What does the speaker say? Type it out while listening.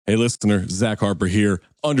Hey, listener, Zach Harper here.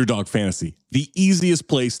 Underdog Fantasy, the easiest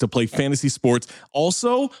place to play fantasy sports.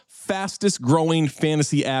 Also, fastest growing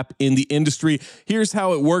fantasy app in the industry. Here's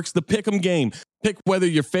how it works. The Pick'em game. Pick whether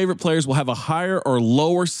your favorite players will have a higher or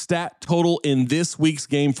lower stat total in this week's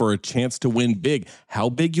game for a chance to win big. How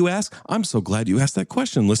big, you ask? I'm so glad you asked that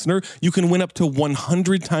question, listener. You can win up to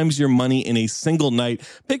 100 times your money in a single night.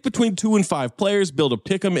 Pick between 2 and 5 players, build a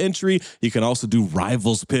Pick'em entry. You can also do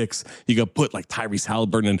rivals picks. You can put like Tyrese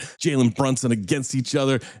Halliburton and Jalen Brunson against each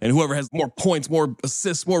other, and whoever has more points, more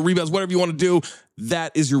assists, more rebounds, whatever you want to do,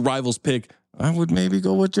 that is your rivals pick. I would maybe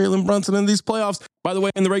go with Jalen Brunson in these playoffs. By the way,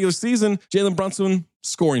 in the regular season, Jalen Brunson,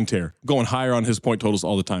 scoring tear, going higher on his point totals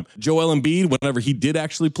all the time. Joel Embiid, whenever he did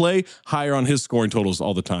actually play, higher on his scoring totals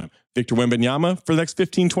all the time. Victor Wembanyama, for the next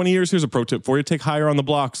 15, 20 years, here's a pro tip for you. Take higher on the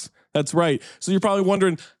blocks. That's right. So you're probably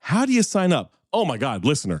wondering, how do you sign up? Oh my God,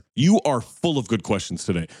 listener, you are full of good questions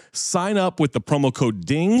today. Sign up with the promo code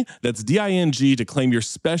DING, that's D-I-N-G, to claim your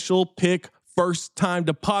special pick first time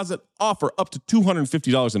deposit offer up to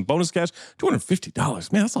 $250 in bonus cash.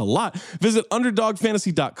 $250, man, that's a lot. Visit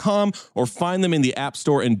underdogfantasy.com or find them in the App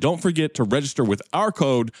Store. And don't forget to register with our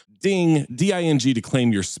code DING, D-I-N-G, to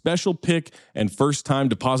claim your special pick and first time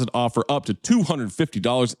deposit offer up to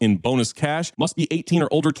 $250 in bonus cash. Must be 18 or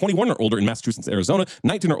older, 21 or older in Massachusetts, Arizona,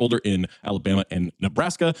 19 or older in Alabama and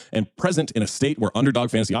Nebraska, and present in a state where Underdog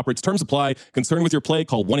Fantasy operates. Terms apply. Concerned with your play,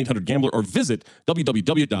 call 1-800-GAMBLER or visit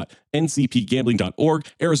www.ncpgambling.org.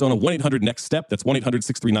 Arizona, 1-800-NEXT-STEP. That's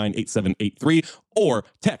 1-800-639-8783. Or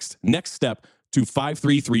text NEXT STEP to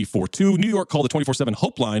 53342. New York, call the 24/7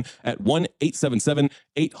 Hope line at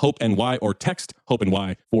 1-877-8-HOPE-NY or text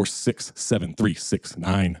HOPE-NY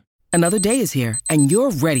 467-369. Another day is here, and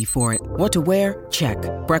you're ready for it. What to wear? Check.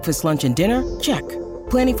 Breakfast, lunch, and dinner? Check.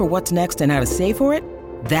 Planning for what's next and how to save for it?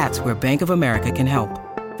 That's where Bank of America can help.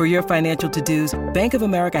 For your financial to-dos, Bank of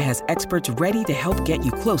America has experts ready to help get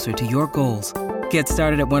you closer to your goals. Get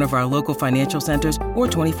started at one of our local financial centers or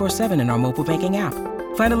 24/7 in our mobile banking app.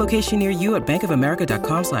 Find a location near you at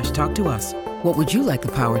bankofamerica.com/talktous. What would you like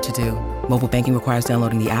the power to do? Mobile banking requires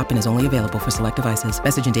downloading the app and is only available for select devices.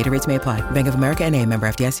 Message and data rates may apply. Bank of America NA, member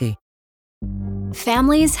FDIC.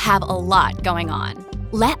 Families have a lot going on.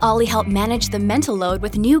 Let Ollie help manage the mental load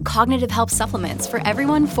with new cognitive help supplements for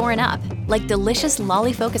everyone 4 and up, like delicious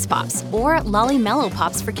Lolly Focus Pops or Lolly Mellow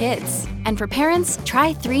Pops for kids. And for parents,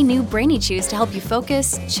 try 3 new Brainy Chews to help you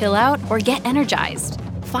focus, chill out, or get energized.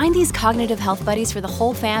 Find these cognitive health buddies for the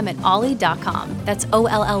whole fam at ollie.com. That's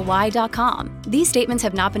OLLY.com. These statements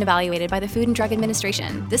have not been evaluated by the Food and Drug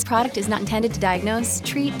Administration. This product is not intended to diagnose,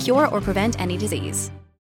 treat, cure, or prevent any disease.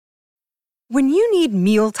 When you need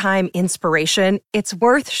mealtime inspiration, it's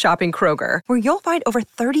worth shopping Kroger, where you'll find over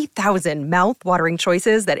 30,000 mouth-watering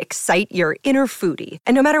choices that excite your inner foodie.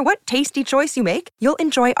 And no matter what tasty choice you make, you'll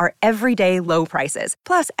enjoy our everyday low prices,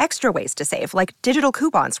 plus extra ways to save, like digital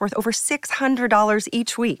coupons worth over $600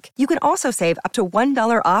 each week. You can also save up to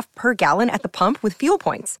 $1 off per gallon at the pump with fuel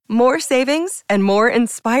points. More savings and more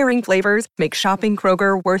inspiring flavors make shopping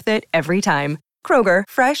Kroger worth it every time. Kroger,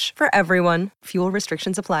 fresh for everyone. Fuel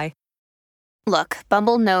restrictions apply. Look,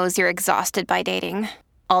 Bumble knows you're exhausted by dating.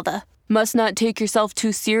 All the, must not take yourself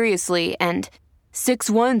too seriously, and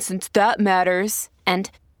 6'1" since that matters,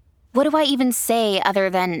 and what do I even say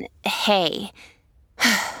other than, hey?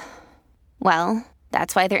 Well,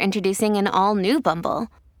 that's why they're introducing an all-new Bumble,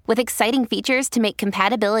 with exciting features to make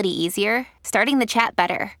compatibility easier, starting the chat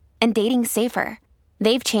better, and dating safer.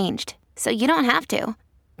 They've changed, so you don't have to.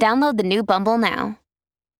 Download the new Bumble now.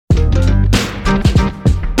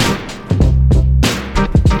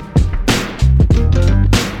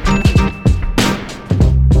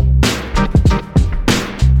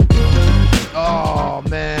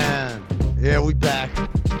 Yeah, we back.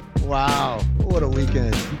 Wow, what a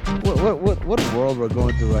weekend. What a world we're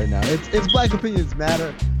going through right now. It's Black Opinions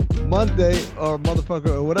Matter Monday, or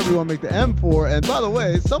motherfucker, or whatever you want to make the M for. And by the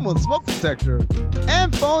way, someone's smoke detector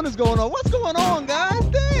and phone is going on. What's going on, guys?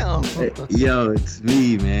 Damn. Hey, yo, it's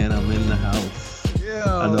me, man. I'm in the house. Yo,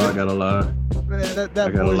 I know I got a lot of, man, that I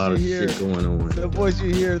got a voice lot of you hear, shit going on. The voice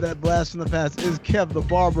you hear, that blast from the past, is Kev the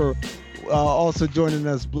Barber. Also joining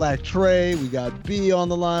us, Black Trey. We got B on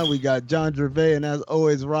the line. We got John Gervais, and as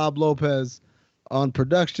always, Rob Lopez on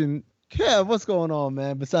production. Kev, what's going on,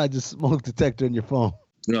 man? Besides just smoke detector in your phone.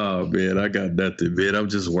 Oh man, I got nothing, man. I'm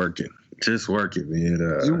just working, man.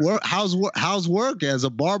 You work? How's work as a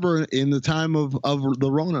barber in the time of the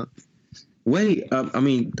Rona? Wait,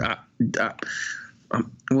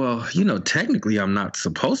 well, technically, I'm not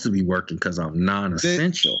supposed to be working because I'm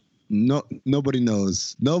non-essential. No, nobody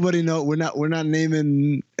knows. We're not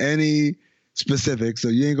naming any specifics, so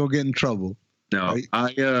you ain't gonna get in trouble. No,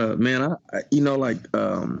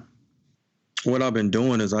 what I've been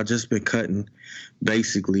doing is I just been cutting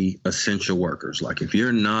basically essential workers. Like if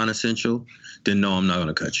you're non-essential, then no, I'm not going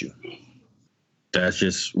to cut you. That's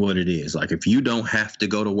just what it is. Like if you don't have to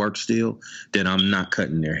go to work still, then I'm not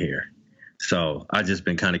cutting their hair. So I just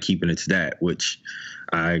been kind of keeping it to that, which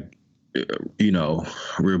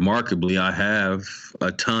remarkably, I have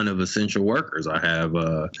a ton of essential workers. I have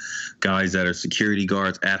guys that are security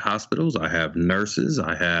guards at hospitals. I have nurses.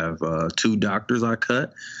 I have 2 doctors I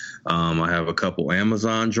cut. I have a couple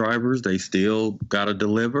Amazon drivers. They still got to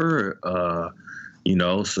deliver. So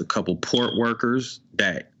a couple port workers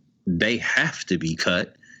that they have to be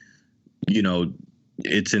cut.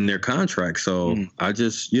 It's in their contract. So I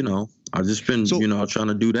just been, trying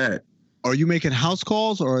to do that. Are you making house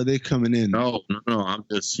calls or are they coming in? No. I'm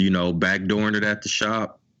just, backdooring it at the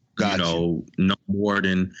shop. Gotcha. No more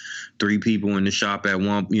than 3 people in the shop at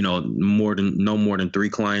one, no more than 3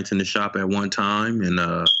 clients in the shop at one time. And,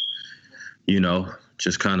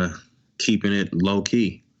 just kind of keeping it low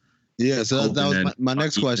key. Yeah. So that was my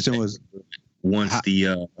next question was once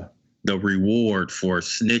the reward for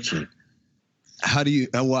snitching. How do you,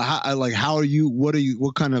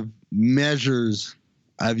 what kind of measures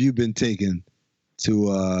have you been taking to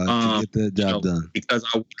get the job done? Because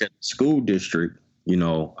I work at the school district,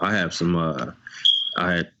 I have some,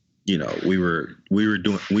 we were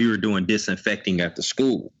doing disinfecting at the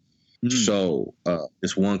school. So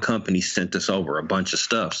this one company sent us over a bunch of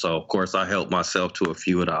stuff. So of course I helped myself to a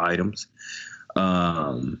few of the items,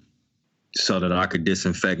 so that I could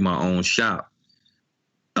disinfect my own shop.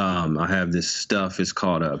 I have this stuff. It's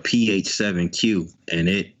called a PH7Q, and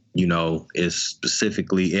it, is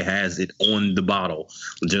specifically, it has it on the bottle,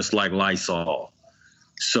 just like Lysol.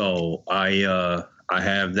 So I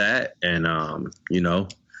have that, and I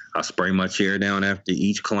spray my chair down after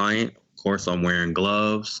each client. Of course, I'm wearing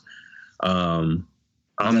gloves. I'm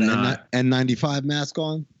not N95 mask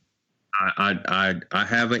on. I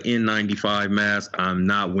have an N95 mask. I'm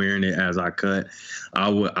not wearing it as I cut.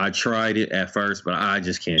 I tried it at first, but I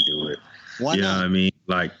just can't do it. Why not? You know what I mean?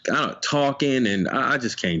 Like talking, and I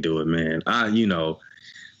just can't do it, man. I'm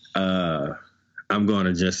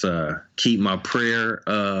gonna just keep my prayer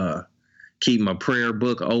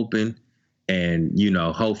book open, and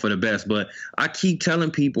hope for the best. But I keep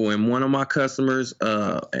telling people, and one of my customers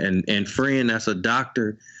and friend that's a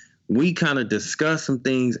doctor, we kind of discussed some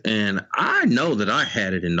things, and I know that I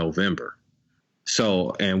had it in November.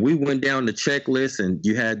 So, and we went down the checklist, and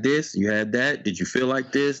you had this, you had that. Did you feel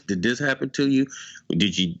like this? Did this happen to you?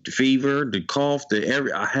 Did you fever, the cough,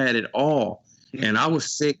 I had it all. And I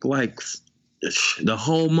was sick like the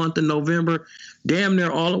whole month of November, damn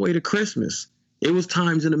near all the way to Christmas. It was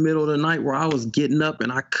times in the middle of the night where I was getting up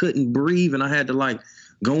and I couldn't breathe, and I had to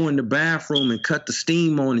go in the bathroom and cut the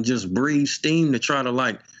steam on and just breathe steam to try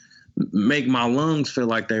to make my lungs feel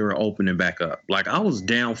like they were opening back up. Like I was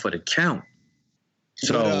down for the count.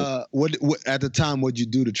 So what at the time, what'd you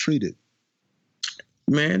do to treat it?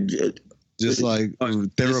 Man, just like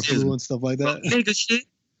Theraflu and stuff like that? Nigga shit.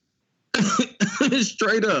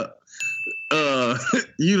 Straight up.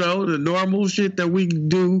 The normal shit that we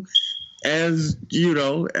do as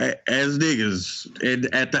niggas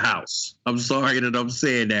at the house. I'm sorry that I'm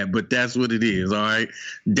saying that, but that's what it is. All right.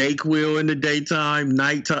 Dayquil in the daytime,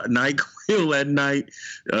 NyQuil at night.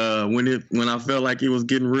 When I felt like it was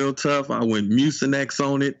getting real tough, I went Mucinex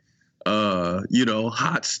on it.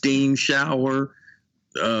 Hot steam shower.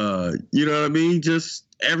 You know what I mean? Just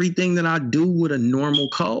everything that I do with a normal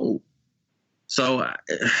cold. So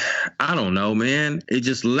I don't know, man. It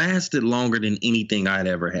just lasted longer than anything I'd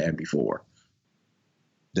ever had before.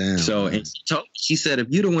 Damn. So and she said, if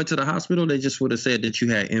you'd have went to the hospital, they just would have said that you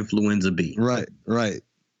had influenza B. Right.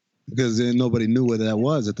 Because then nobody knew what that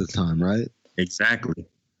was at the time, right? Exactly.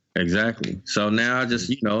 So now I just,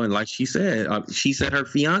 and like she said her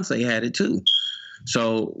fiance had it too.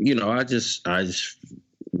 So, I'm just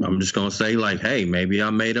gonna say hey, maybe I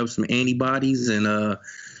made up some antibodies and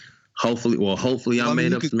hopefully I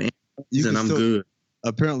made up some antibodies and I'm good.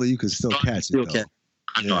 Apparently you can still catch it.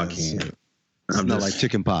 I know I can. So it's not like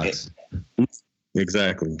chicken pox.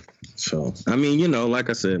 Exactly. So, I mean, like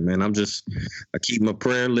I said, man, I keep my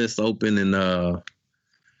prayer list open, and at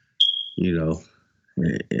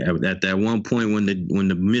that one point when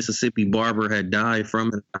the Mississippi barber had died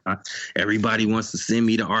from it, everybody wants to send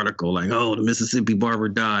me the article the Mississippi barber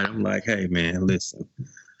died. I'm like, hey man, listen,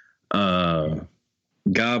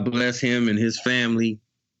 God bless him and his family,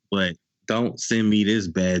 but don't send me this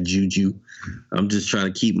bad juju. I'm just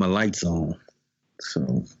trying to keep my lights on.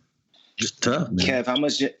 So just tough, man. Kev, how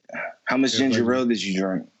much ginger ale did you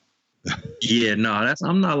drink? Yeah, no,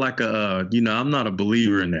 I'm not like I'm not a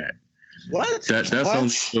believer in that. What? That's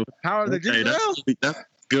only Power of the ginger ale? that's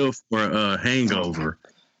good for a hangover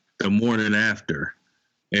the morning after.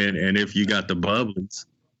 And if you got the bubblies.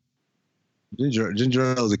 Ginger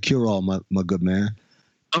ale is a cure-all, my good man.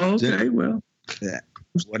 Oh, okay, well. Yeah.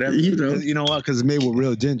 Whatever. You know what? Because it's made with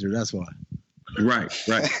real ginger. That's why. Right.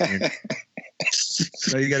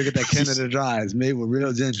 So you got to get that Canada Dry. It's made with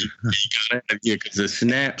real ginger. Yeah, because the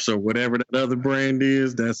Snaps or whatever that other brand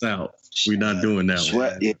is, that's out. We're not doing that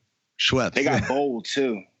one. Yeah. Schweppes. They got Bold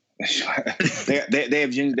too. they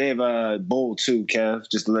have ginger. They have Bold too, Kev.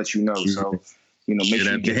 Just to let you know. So make sure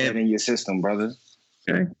you get that in your system, brother.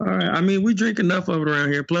 Okay, all right. I mean, we drink enough of it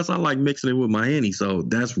around here. Plus, I like mixing it with my Henny, so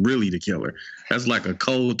that's really the killer. That's like a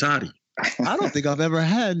cold toddy. I don't think I've ever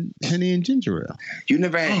had Henny and ginger ale. You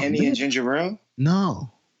never had Henny and ginger ale?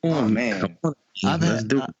 No. Oh man.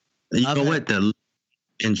 You know what? The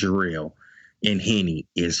ginger ale and Henny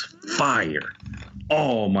is fire.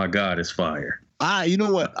 Oh my God, it's fire. You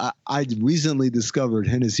know what? I recently discovered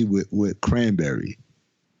Hennessy with cranberry,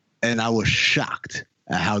 and I was shocked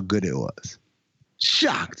at how good it was.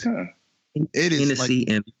 Shocked. Huh. It is Hennessy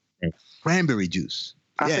like and cranberry juice.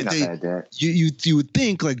 I think I've had that. You would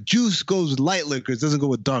think like juice goes with light liquors, doesn't go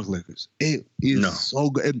with dark liquors. It is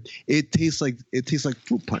so good. It tastes like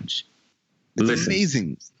fruit punch. It's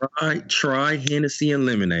amazing. Try Hennessy and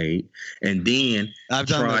lemonade, and then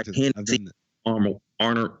try Hennessy Arnold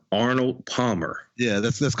Palmer. Yeah,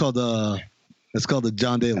 that's called the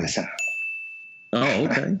John Daly. Oh,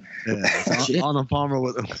 okay. Yeah, Arnold Palmer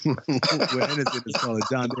with Hennessy is called a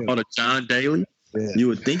John Daly. Called a John Daly? Yeah. You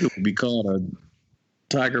would think it would be called a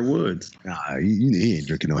Tiger Woods. Nah, he ain't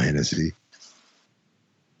drinking no Hennessy.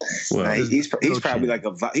 Well, he's probably like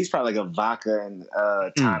a vodka and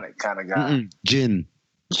tonic kind of guy. Gin.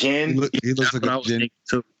 Gin. He looks like a gin.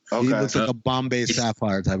 Okay. He looks like a Bombay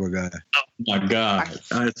Sapphire type of guy. Oh my God,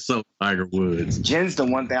 that's so Tiger Woods. Gin's the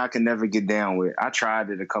one thing I can never get down with. I tried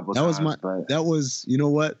it a couple times. That was you know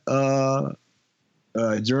what,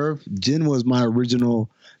 Jerv? Gin was my original.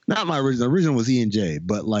 Not my original. Original was E&J,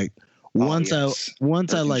 but like once I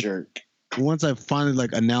finally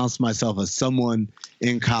like announced myself as someone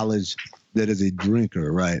in college that is a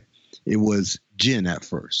drinker, right? It was gin at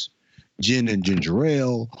first. Gin and ginger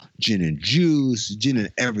ale, gin and juice, gin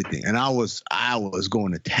and everything. And I was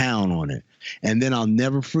going to town on it. And then I'll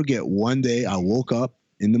never forget, one day I woke up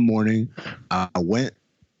in the morning, I went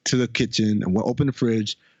to the kitchen and opened the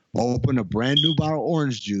fridge, opened a brand new bottle of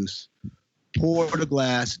orange juice, poured a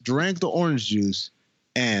glass, drank the orange juice,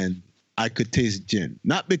 and I could taste gin.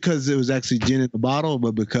 Not because it was actually gin in the bottle,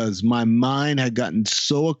 but because my mind had gotten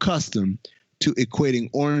so accustomed to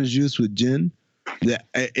equating orange juice with gin that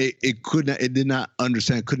it could not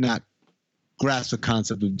grasp the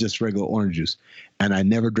concept of just regular orange juice. And I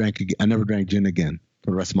never drank gin again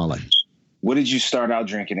for the rest of my life. What did you start out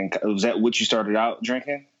drinking? Was that what you started out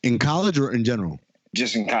drinking? In college or in general?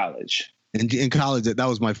 Just in college. In college, that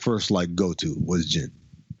was my first like go-to was gin.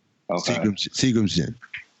 Okay. Seagram's gin.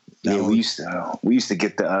 We used to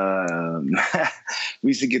get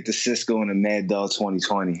the Cisco and the Mad Dog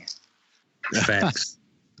 2020. Facts.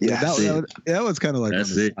 Yeah, that was kind of like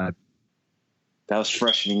that's it. That was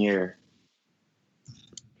freshman year.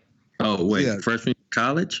 Oh wait, yeah. Freshman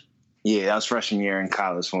college? Yeah, that was freshman year in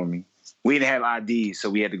college for me. We didn't have IDs, so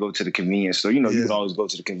we had to go to the convenience store. You could always go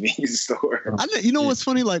to the convenience store. What's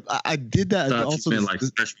funny? Like I did that. Also, like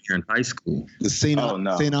freshman year in high school. The St.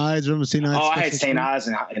 Ides, remember St. Ides? Oh, I had St. Ides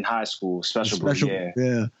in high school. Special brew,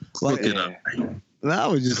 yeah. Look it up. That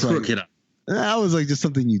was just Look it up. That was like just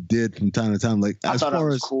something you did from time to time. Like I thought that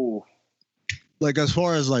was cool. Like as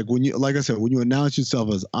far as like when you, like I said, when you announce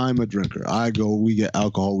yourself as I'm a drinker, we get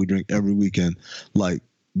alcohol, we drink every weekend. Like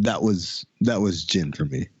that was gin for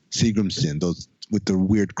me. Seagram's gin, those with the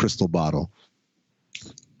weird crystal bottle.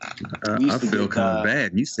 I feel kind of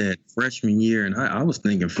bad. You said freshman year, and I was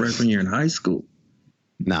thinking freshman year in high school.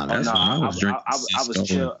 No, that's when I was drinking. I was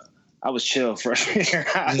chill. I was chill freshman year in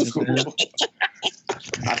high school.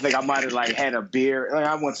 I think I might have like had a beer. Like,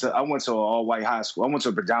 I went to an all white high school. I went to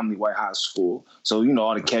a predominantly white high school, so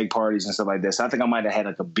all the keg parties and stuff like that. So I think I might have had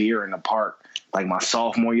like a beer in the park like my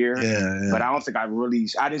sophomore year. Yeah. But I don't think I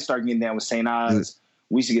didn't start getting down with St. Ides.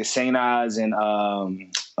 We used to get St. Ides and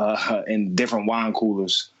in different wine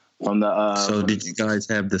coolers from the. So did you guys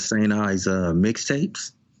have the St. Ides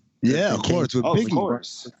mixtapes? Yeah, of course. With Biggie. Of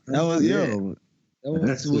course. That was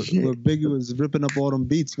where Biggie was ripping up all them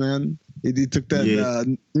beats, man. He took that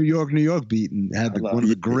New York beat and had one of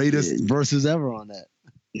the greatest verses ever on that.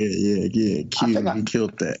 Yeah. He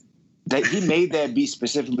killed that. that he made that beat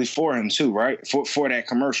specifically for him too, right? For that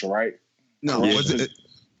commercial, right? No, was it?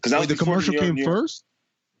 Because the commercial came first.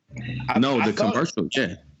 The commercial,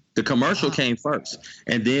 yeah. The commercial came first,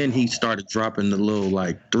 and then he started dropping the little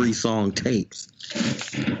like 3-song tapes.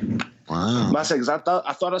 Wow. Because I thought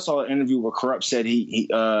I saw an interview where Corrupt said he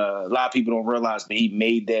a lot of people don't realize, but he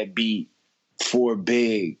made that beat for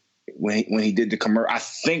Big when he did the commercial. I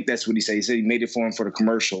think that's what he said. He said he made it for him for the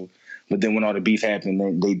commercial, but then when all the beef happened,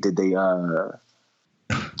 then they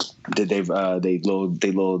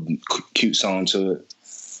load cute song to it.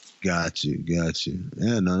 Got you.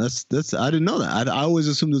 Yeah, no, that's. I didn't know that. I always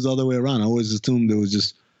assumed it was the other way around. I always assumed it was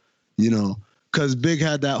just, because Big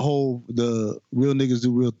had that whole the real niggas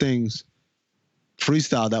do real things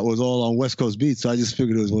freestyle that was all on West Coast beats. So I just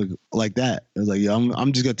figured it was like that. It was like, yeah,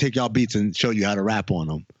 I'm just gonna take y'all beats and show you how to rap on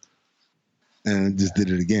them, and just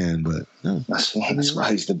did it again. But no, that's why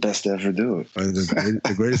he's the best to ever do it.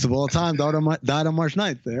 The greatest of all time died on March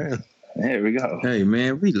 9th. There we go. Hey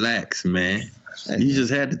man, relax, man. You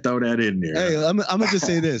just had to throw that in there. Hey, I'm gonna just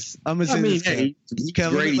say this. Let me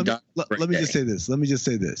just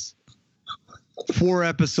say this. 4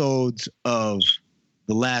 episodes of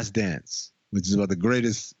The Last Dance, which is about the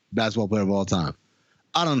greatest basketball player of all time.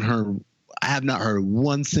 I have not heard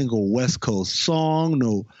one single West Coast song,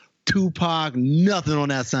 no Tupac, nothing on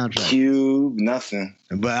that soundtrack. Cube, nothing.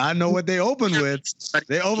 But I know what they open with.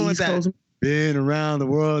 They open with that. Been around the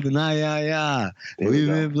world and we've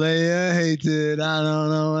been player hated. I don't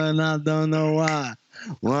know and I don't know why.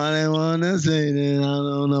 Why they wanna say that? I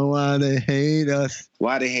don't know why they hate us.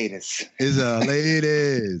 Why they hate us? It's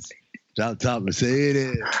ladies. Drop top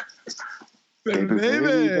Mercedes. Baby.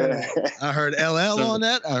 I heard LL on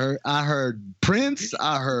that. I heard Prince.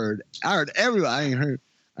 I heard everyone. I ain't heard.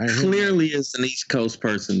 Clearly, it's an East Coast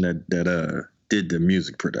person that did the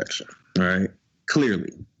music production, right?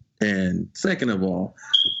 Clearly. And second of all,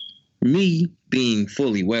 me being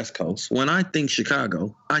fully West Coast, when I think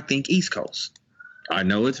Chicago, I think East Coast. I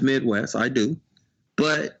know it's Midwest, I do,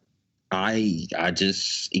 but I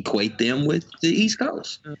just equate them with the East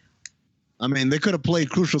Coast. I mean, they could have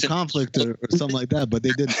played Crucial Conflict or something like that, but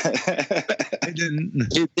they didn't. They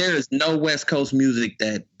didn't. There is no West Coast music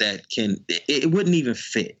that can. It wouldn't even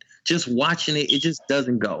fit. Just watching it, it just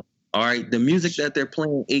doesn't go. All right, the music that they're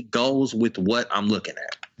playing, it goes with what I'm looking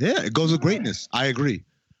at. Yeah, it goes with greatness. I agree.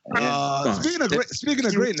 Speaking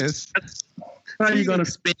of greatness, how are you gonna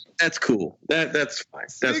spin? That's cool. That's fine.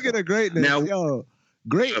 Speaking of greatness, now,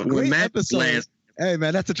 great episode. Hey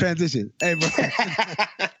man, that's a transition. Hey bro.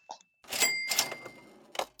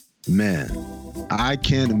 Man, I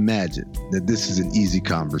can't imagine that this is an easy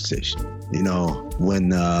conversation. When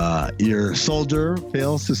your soldier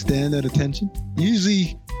fails to stand at attention,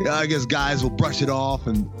 usually I guess guys will brush it off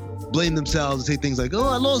and blame themselves and say things like, "Oh,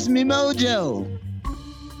 I lost me mojo,"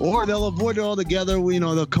 or they'll avoid it altogether.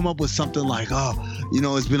 They'll come up with something like, "Oh,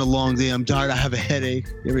 it's been a long day. I'm tired. I have a headache."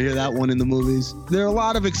 You ever hear that one in the movies? There are a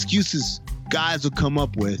lot of excuses guys will come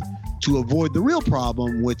up with to avoid the real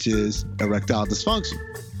problem, which is erectile dysfunction.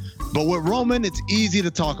 But with Roman, it's easy to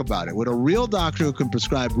talk about it. With a real doctor who can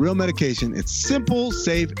prescribe real medication, it's simple,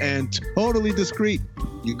 safe, and totally discreet.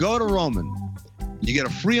 You go to Roman, you get a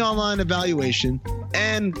free online evaluation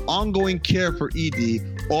and ongoing care for ED,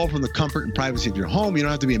 all from the comfort and privacy of your home. You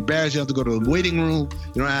don't have to be embarrassed. You don't have to go to the waiting room.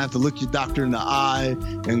 You don't have to look your doctor in the eye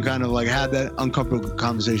and kind of like have that uncomfortable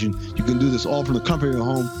conversation. You can do this all from the comfort of your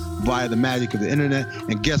home via the magic of the internet.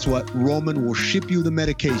 And guess what? Roman will ship you the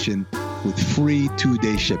medication with free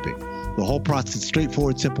 2-day shipping. The whole process is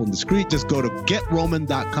straightforward, simple, and discreet. Just go to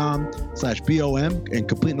GetRoman.com/BOM and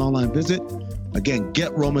complete an online visit. Again,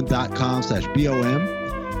 GetRoman.com/BOM.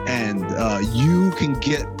 And you can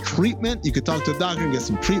get treatment. You can talk to a doctor and get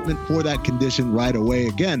some treatment for that condition right away.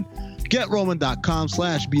 Again,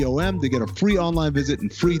 GetRoman.com/BOM to get a free online visit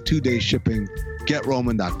and free 2-day shipping.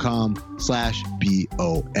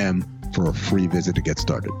 GetRoman.com/BOM for a free visit to get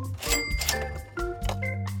started.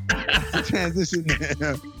 Transition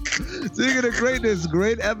there. Speaking of greatness,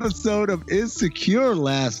 great episode of Insecure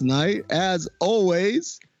last night. As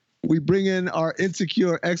always, we bring in our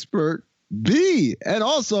Insecure expert, B, and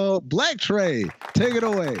also Black Trey. Take it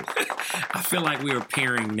away. I feel like we're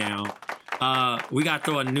pairing now. We got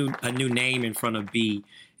to throw a new name in front of B.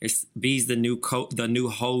 B's the new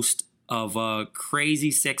host of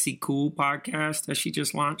Crazy Sexy Cool podcast that she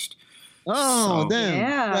just launched. Oh, damn.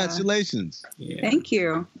 Yeah. Congratulations. Yeah. Thank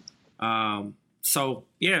you. So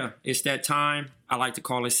yeah, it's that time. I like to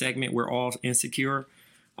call this segment We're All Insecure.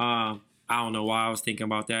 I don't know why I was thinking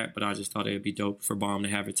about that, but I just thought it'd be dope for Bomb to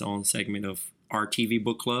have its own segment of our TV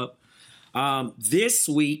book club. This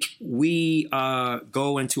week, we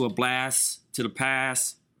go into a blast to the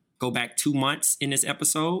past, go back 2 months in this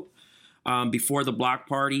episode. Before the block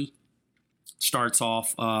party starts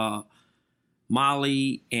off,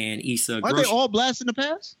 Molly and Issa. Are they all blasts in the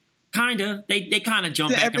past? Kinda. They kind of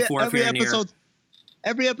jump back and forth here and there.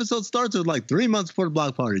 Every episode starts with like 3 months before the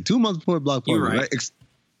block party, 2 months before the block party. You're right.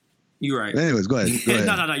 You're right. Anyways, go ahead.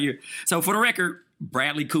 No. So for the record,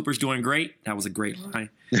 Bradley Cooper's doing great. That was a great line.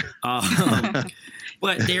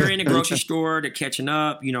 But they're in a grocery store. They're catching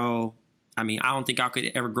up. You know, I mean, I don't think I could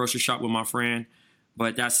ever grocery shop with my friend,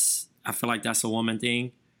 but I feel like that's a woman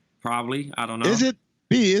thing. Probably. I don't know. Is it?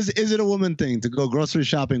 Is it a woman thing to go grocery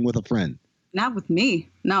shopping with a friend? Not with me.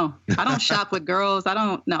 No, I don't shop with girls. I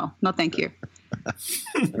don't. No, thank you.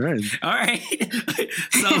 All right.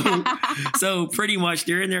 So pretty much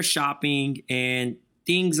they're in there shopping and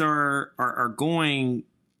things are going,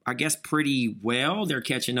 I guess, pretty well. They're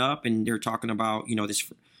catching up and they're talking about,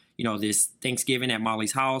 this Thanksgiving at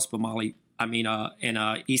Molly's house. But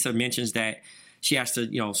Issa mentions that she has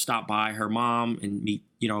to, stop by her mom and meet,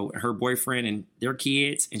 her boyfriend and their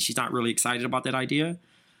kids. And she's not really excited about that idea.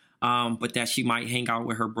 But that she might hang out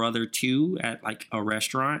with her brother too at like a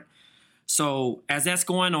restaurant. So as that's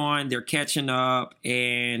going on, they're catching up,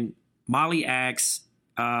 and Molly asks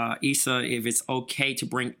Issa if it's okay to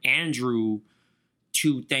bring Andrew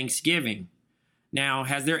to Thanksgiving. Now,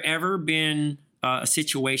 has there ever been a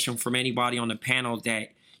situation from anybody on the panel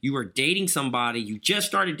that you were dating somebody, you just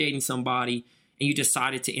started dating somebody, and you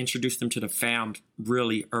decided to introduce them to the fam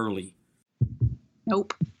really early?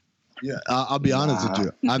 Nope. Yeah, I'll be honest with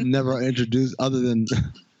you. I've never introduced, other than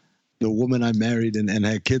the woman I married and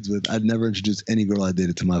had kids with, I'd never introduced any girl I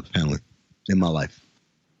dated to my family in my life.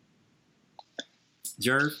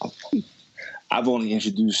 Jerv? I've only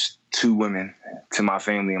introduced 2 women to my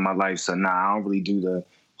family in my life, so I don't really do the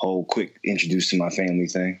whole quick introduce to my family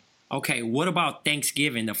thing. Okay, what about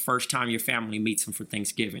Thanksgiving, the first time your family meets them for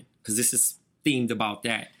Thanksgiving? Because this is themed about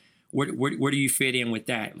that. Where do you fit in with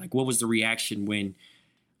that? Like, what was the reaction when...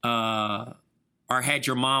 or had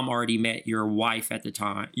your mom already met your wife at the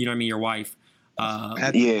time? You know what I mean? Your wife.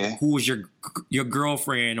 Yeah. Who was your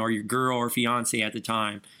girlfriend or your girl or fiance at the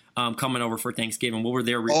time coming over for Thanksgiving? What were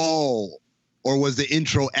their or was the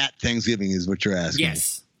intro at Thanksgiving is what you're asking?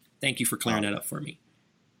 Yes. Thank you for clearing that up for me.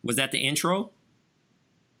 Was that the intro?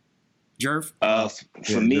 Jerv?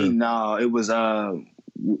 For me, no. It was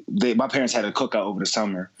my parents had a cookout over the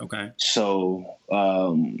summer. Okay. So,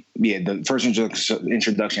 the first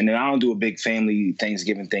introduction. And I don't do a big family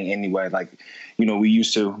Thanksgiving thing anyway. Like, we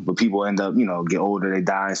used to, but people end up, get older, they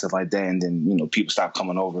die and stuff like that. And then, people stop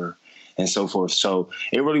coming over and so forth. So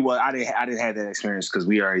it really was, I didn't have that experience because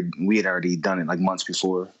we had already done it like months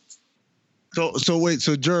before. So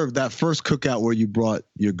Jerv, that first cookout where you brought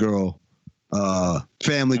your girl,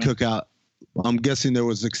 family cookout, I'm guessing there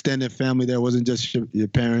was extended family there. It wasn't just your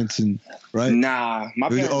parents, and right? Nah, my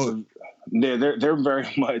parents. They're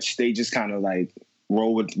very much. They just kind of like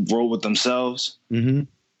roll with themselves. Mm-hmm.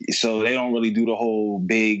 So they don't really do the whole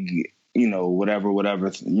big, whatever.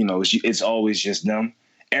 It's always just them.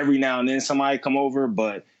 Every now and then somebody come over,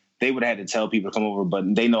 but they would have had to tell people to come over.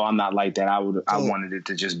 But they know I'm not like that. I wanted it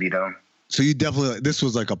to just be them. So you definitely, this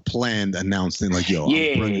was like a planned announced thing, like, yo.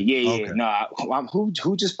 Yeah. Okay. No,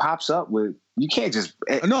 who just pops up with, you can't just.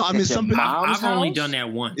 No, I mean, I've only done that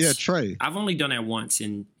once. Yeah, Trey. I've only done that once,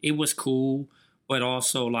 and it was cool, but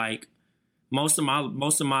also like most of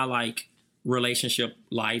my like relationship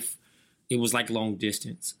life, it was like long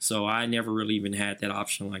distance. So I never really even had that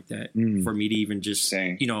option like that for me to even just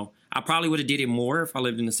say, I probably would have did it more if I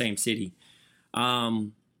lived in the same city.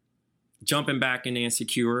 Jumping back into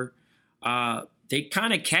Insecure. They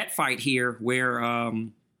kind of catfight here where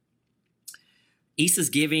Issa's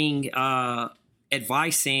giving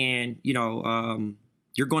advice saying,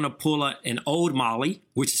 you're going to pull an old Molly,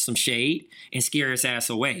 which is some shade, and scare his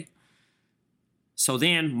ass away. So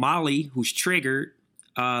then Molly, who's triggered,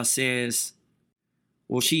 says,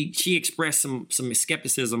 well, she expressed some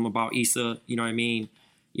skepticism about Issa, you know what I mean?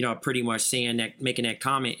 Pretty much saying that, making that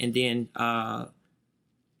comment. And then,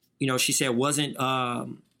 she said, wasn't...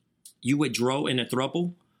 you would draw in a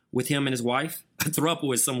throuple with him and his wife? A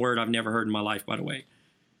throuple is some word I've never heard in my life, by the way.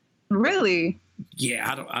 Really? Yeah,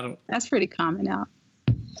 I don't. That's pretty common now.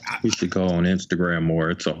 We should go on Instagram more.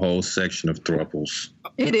 It's a whole section of throuples.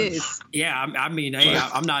 It is. Yeah, I mean, hey,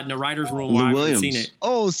 I'm not in the writer's room. I haven't seen it.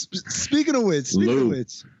 Oh, speaking of which,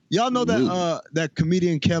 y'all know that that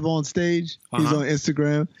comedian Kev on stage? He's on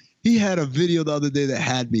Instagram. He had a video the other day that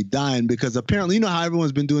had me dying because apparently, you know how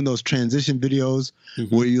everyone's been doing those transition videos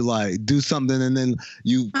where you like do something and then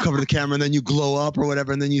you cover the camera and then you glow up or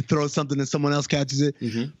whatever and then you throw something and someone else catches it.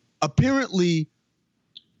 Apparently,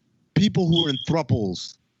 people who are in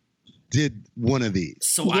thruples did one of these.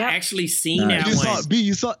 So I actually seen that you one. Saw, B,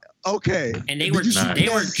 you saw okay. And they were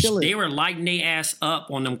lighting their ass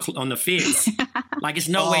up on the fits. Like it's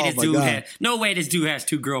no way this dude has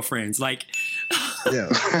two girlfriends. Like yo,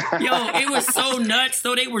 it was so nuts.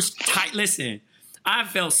 So they were tight. Listen, I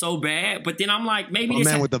felt so bad, but then I'm like, maybe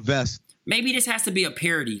this with the vest. Maybe this has to be a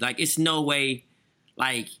parody. Like it's no way.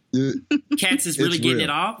 Like Cats is really getting it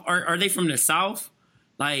off. Are they from the South?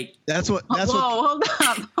 Like that's what. Hold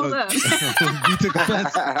up. You took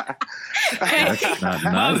offense. That's not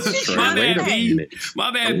nice.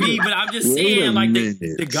 My bad, B. But I'm just saying, like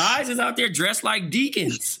the guys is out there dressed like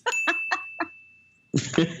deacons.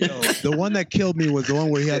 The one that killed me was the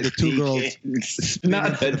one where he had the two girls.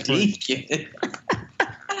 Not a deacon.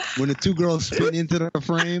 When the two girls spin into the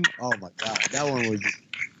frame, oh my god, that one was.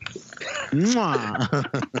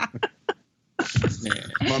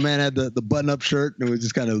 My man had the button-up shirt and it was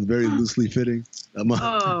just kind of very loosely fitting.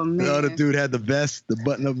 Man. The other dude had the vest, the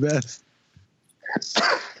button-up vest.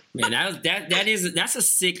 Man, that's a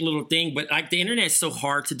sick little thing. But like the internet's so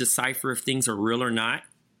hard to decipher if things are real or not,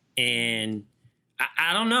 and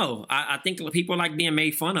I don't know. I think people like being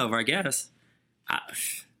made fun of. I guess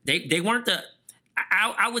they weren't the.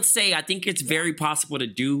 I would say I think it's very possible to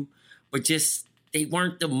do, but just they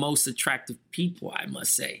weren't the most attractive people. I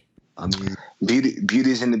must say. I mean,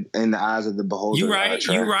 beauty's in the eyes of the beholder. You're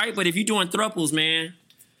right. But if you're doing thruples, man,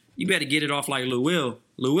 you better get it off like Lil Will.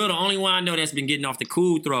 Lil Will, the only one I know that's been getting off the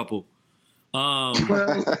cool thruple. Well,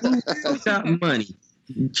 Lil got money.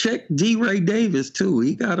 Check D-Ray Davis too.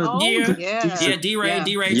 He got a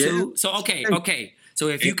D-Ray too. So okay. So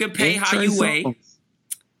if you can pay how you weigh,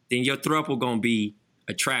 then your thruple gonna be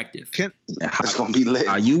attractive. It's gonna be lit.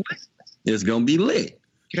 How you? It's gonna be lit.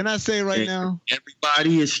 Can I say now?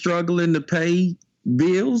 Everybody is struggling to pay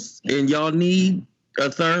bills, and y'all need a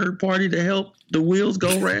third party to help the wheels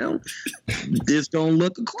go round. It's gonna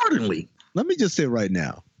look accordingly. Let me just say right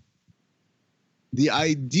now, the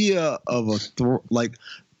idea of a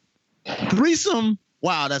threesome.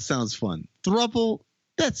 Wow, that sounds fun. Thruple.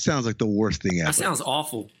 That sounds like the worst thing ever. That sounds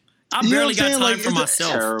awful. I barely got time for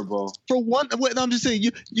myself. Terrible. For one, I'm just saying,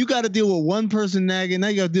 you got to deal with one person nagging. Now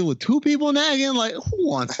you got to deal with two people nagging. Like, who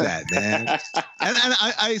wants that, man? and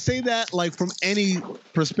I say that like from any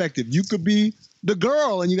perspective. You could be the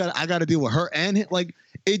girl, and I got to deal with her and him. Like,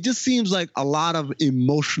 it just seems like a lot of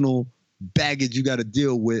emotional baggage you got to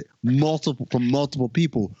deal with from multiple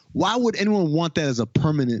people. Why would anyone want that as a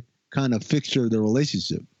permanent kind of fixture of their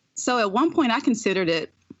relationship? So at one point, I considered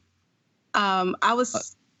it.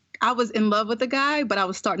 I was in love with the guy, but I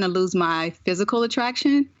was starting to lose my physical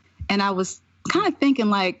attraction. And I was kind of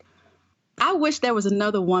thinking, like, I wish there was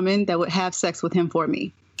another woman that would have sex with him for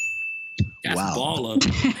me. That's baller.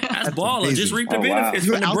 That's baller. Amazing. Just reap the benefits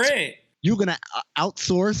from the bread. You're going to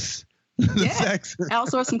outsource the sex?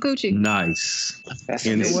 Outsource some coochie. Nice.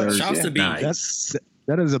 Shouts to be. Nice.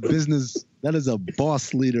 That is a business. That is a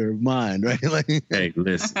boss leader of mine, right? Like, hey,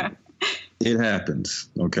 listen. It happens,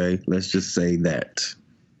 okay? Let's just say that.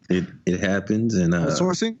 It happens, and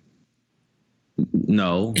sourcing?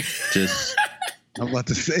 No, just I'm about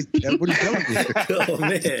to say, what are you telling me? Oh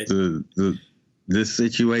man, this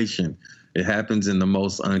situation, it happens in the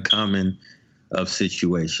most uncommon of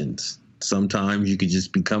situations. Sometimes you could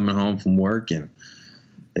just be coming home from work, and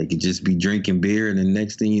they could just be drinking beer, and the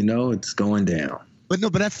next thing you know, it's going down. But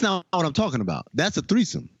that's not what I'm talking about. That's a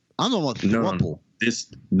threesome. I'm talking about throuple.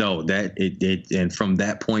 And from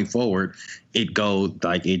that point forward, it goes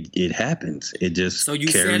like it happens. It just so you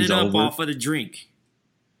set it up off of the drink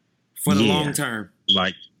for the long term,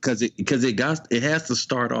 like because it has to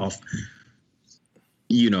start off.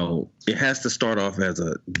 You know, it has to start off as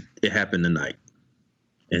it happened tonight,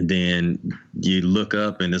 and then you look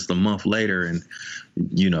up and it's a month later, and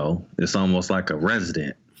you know it's almost like a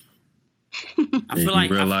resident. I feel like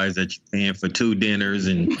you realize that you're paying for 2 dinners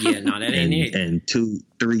and that ain't it. And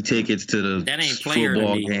 2-3 tickets to the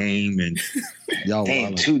football game and y'all.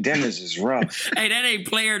 Dang, 2 dinners is rough. Hey, that ain't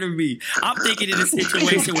player to me. I'm thinking in a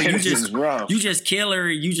situation where you just kill her,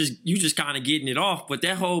 you just kind of getting it off, but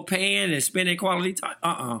that whole paying and spending quality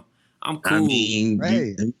time, I'm cool. I mean,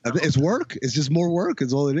 it's work. It's just more work.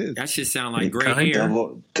 Is all it is. That shit sound like gray hair.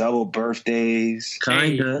 Double birthdays.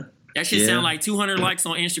 Kinda. That shit sound like 200 likes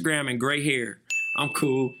on Instagram and gray hair. I'm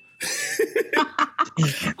cool.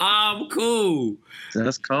 I'm cool.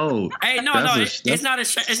 That's cold. Hey, it's not a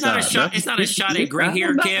shot. It's not a shot. It's not a shot at gray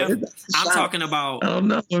hair, Kev. I'm talking about. I don't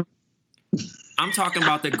know. I'm talking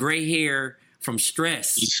about the gray hair from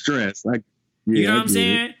stress. Stress, you know what I'm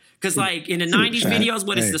saying? Because like in the '90s videos,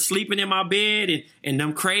 when it's the sleeping in my bed, and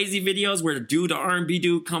them crazy videos where the R&B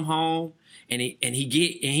dude, come home and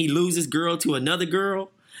he loses girl to another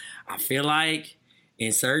girl. I feel like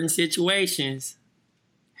in certain situations,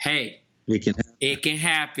 hey, it can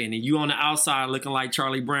happen, and you on the outside looking like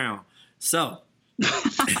Charlie Brown. So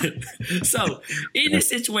in this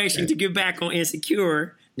situation, to get back on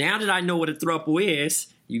Insecure, now that I know what a throuple is,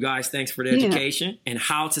 you guys, thanks for the education and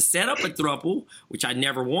how to set up a throuple, which I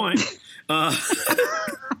never won.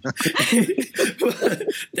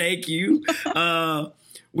 Thank you.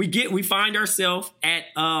 We find ourselves at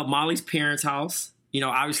Molly's parents' house. You know,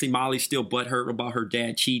 obviously Molly's still butthurt about her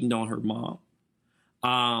dad cheating on her mom.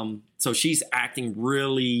 So she's acting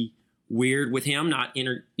really weird with him, not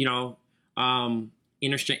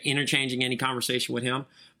interchanging any conversation with him.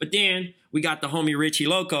 But then we got the homie Richie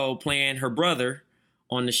Loco playing her brother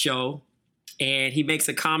on the show, and he makes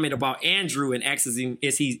a comment about Andrew and asks him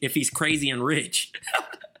if he's crazy and rich,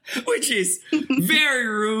 which is very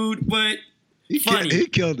rude, but funny. He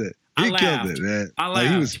killed it. He killed it, man. I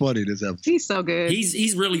laughed. He was funny this episode. He's so good.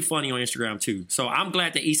 He's really funny on Instagram too. So I'm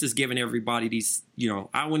glad that Issa's giving everybody these. You know,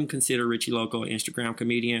 I wouldn't consider Richie Loco an Instagram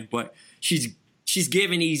comedian, but she's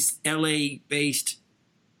giving these LA-based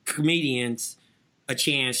comedians a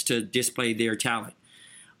chance to display their talent.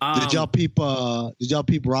 Did y'all peep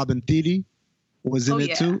Robin Thede was in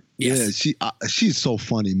it too? Yes. Yeah, she's so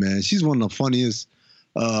funny, man. She's one of the funniest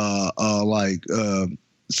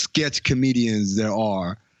sketch comedians there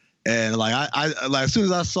are. And like I like as soon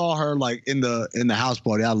as I saw her like in the house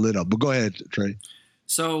party, I lit up. But go ahead, Trey.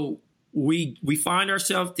 So we find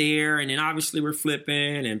ourselves there, and then obviously we're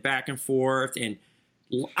flipping and back and forth, and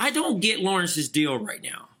I don't get Lawrence's deal right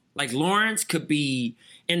now. Like, Lawrence could be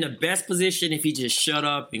in the best position if he just shut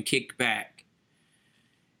up and kicked back.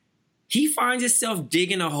 He finds himself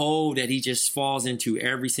digging a hole that he just falls into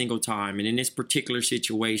every single time. And in this particular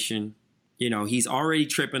situation, you know, he's already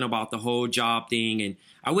tripping about the whole job thing. And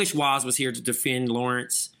I wish Waz was here to defend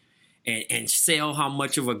Lawrence and sell how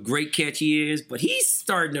much of a great catch he is. But he's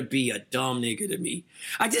starting to be a dumb nigga to me.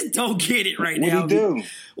 I just don't get it right now. What'd he do?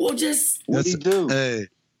 Well, what'd he do?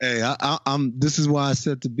 Hey, I'm. This is why I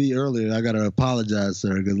said to B earlier. I gotta apologize,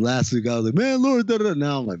 sir, because last week I was like, "Man, Lord,"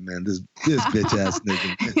 now I'm like, "Man, this bitch ass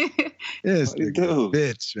nigga, this nigga,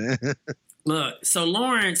 bitch, man." Look, so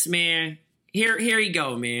Lawrence, man, here you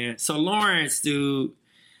go, man. So Lawrence, dude,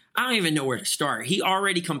 I don't even know where to start. He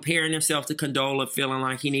already comparing himself to Condola, feeling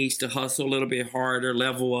like he needs to hustle a little bit harder,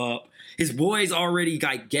 level up. His boys already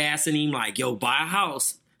like gassing him, like, "Yo, buy a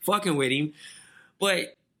house," fucking with him,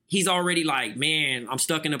 but he's already like, "Man, I'm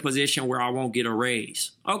stuck in a position where I won't get a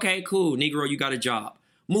raise." Okay, cool. Negro, you got a job.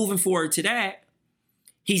 Moving forward to that,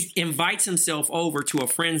 he invites himself over to a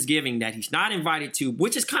Friendsgiving that he's not invited to,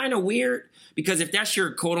 which is kind of weird because if that's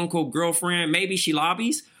your quote unquote girlfriend, maybe she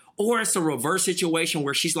lobbies, or it's a reverse situation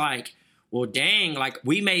where she's like, "Well, dang, like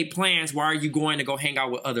we made plans. Why are you going to go hang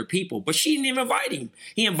out with other people?" But she didn't even invite him.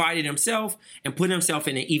 He invited himself and put himself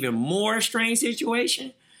in an even more strange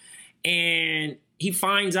situation. And he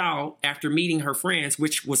finds out after meeting her friends,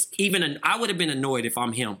 which was I would have been annoyed if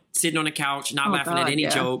I'm him, sitting on the couch, not laughing at any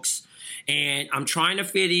jokes. And I'm trying to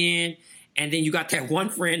fit in. And then you got that one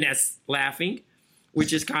friend that's laughing,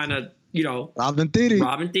 which is kind of, you know, Robin Thede,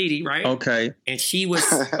 right? Okay. And she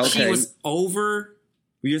was over.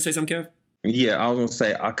 Were you gonna say something, Kev? Yeah, I was gonna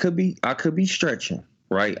say I could be stretching,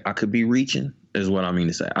 right? I could be reaching, is what I mean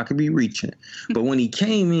to say. I could be reaching. But when he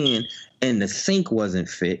came in and the sink wasn't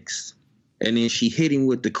fixed, and then she hit him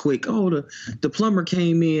with the quick, the plumber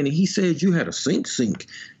came in and he said you had a sink.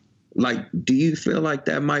 Like, do you feel like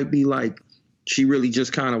that might be like she really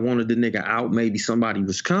just kind of wanted the nigga out? Maybe somebody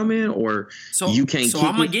was coming, or you can't. So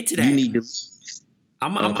I'm gonna get to that. You need to.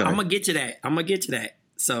 I'm gonna get to that.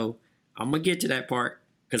 So I'm gonna get to that part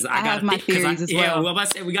because I got my theories as well. Yeah, well, I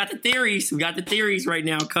said we got the theories. We got the theories right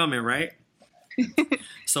now coming, right?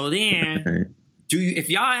 So then, if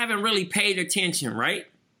y'all haven't really paid attention, right?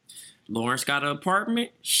 Lawrence got an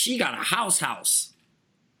apartment. She got a house.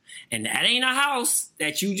 And that ain't a house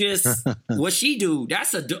that you just, what she do,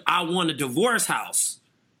 that's I want a divorce house.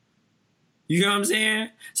 You know what I'm saying?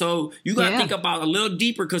 So you got to think about a little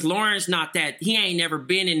deeper because Lawrence he ain't never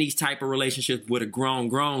been in these type of relationships with a grown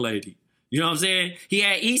lady. You know what I'm saying? He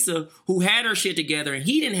had Issa who had her shit together and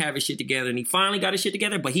he didn't have his shit together and he finally got his shit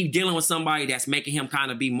together, but he dealing with somebody that's making him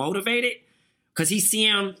kind of be motivated. Because he's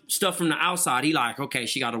seeing stuff from the outside. He like, okay,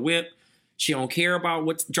 she got a whip. She don't care about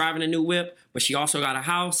what's driving a new whip, but she also got a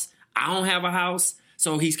house. I don't have a house.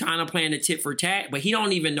 So he's kind of playing the tit for tat, but he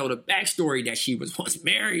don't even know the backstory that she was once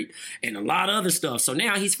married and a lot of other stuff. So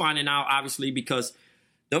now he's finding out, obviously, because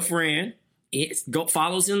the friend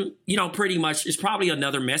follows him, pretty much. It's probably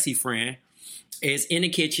another messy friend, is in the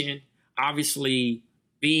kitchen, obviously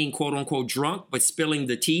being quote unquote drunk, but spilling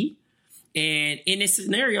the tea. And in this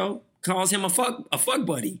scenario, calls him a fuck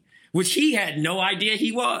buddy, which he had no idea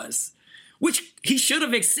he was, which he should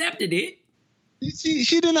have accepted it.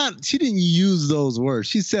 She didn't use those words.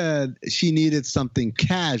 She said she needed something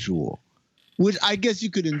casual, which I guess you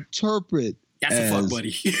could interpret. That's a fuck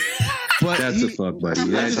buddy. But that's a fuck buddy.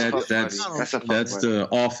 That's the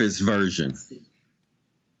Office version.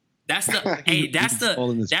 That's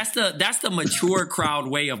the mature crowd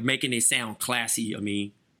way of making it sound classy. I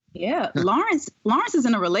mean, yeah, Lawrence is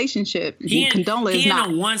in a relationship. Condola is not.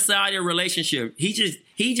 In a one-sided relationship. He just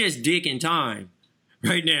dicking time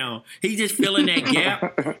right now. He just filling that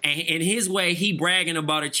gap, and in his way, he bragging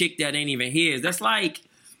about a chick that ain't even his. That's like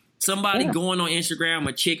somebody going on Instagram,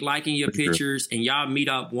 a chick liking your pictures, and y'all meet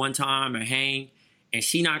up one time and hang, and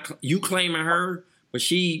she not you claiming her, but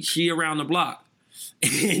she around the block.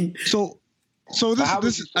 So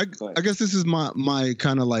this I guess this is my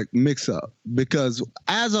kind of like mix up, because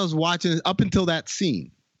as I was watching up until that scene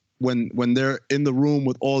when they're in the room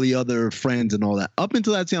with all the other friends and all that, up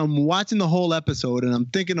until that scene, I'm watching the whole episode and I'm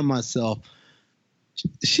thinking to myself,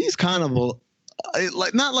 she's kind of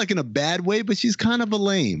like not like in a bad way, but she's kind of a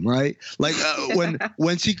lame, right? Like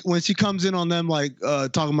when she comes in on them like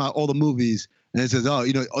talking about all the movies and it says,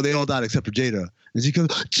 they all died except for Jada, and she goes,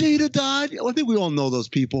 Jada died. I think we all know those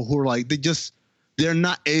people who are like they're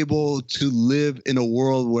not able to live in a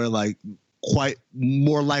world where like quite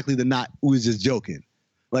more likely than not who's just joking.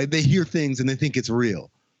 Like they hear things and they think it's real,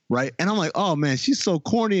 right? And I'm like, oh man, she's so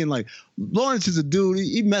corny, and like Lawrence is a dude.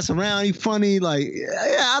 He mess around, he funny, like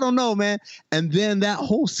I don't know, man. And then that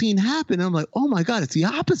whole scene happened. And I'm like, oh my god, it's the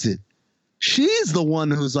opposite. She's the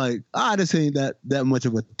one who's like, this ain't that much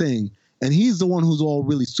of a thing. And he's the one who's all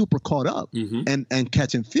really super caught up and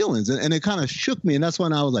catching feelings. And it kind of shook me. And that's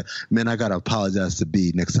when I was like, man, I got to apologize to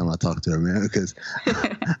B next time I talk to her, man. Because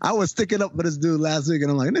I was sticking up for this dude last week.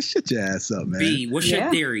 And I'm like, shut your ass up, man. B, what's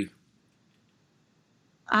your theory?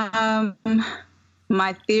 My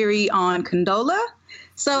theory on Condola.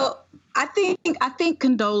 So I think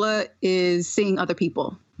Condola is seeing other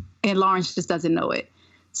people. And Lawrence just doesn't know it.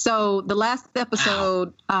 So the last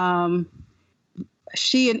episode...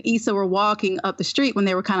 she and Issa were walking up the street when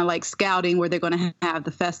they were kind of like scouting where they're going to have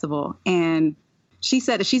the festival. And she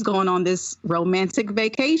said that she's going on this romantic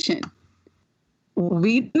vacation.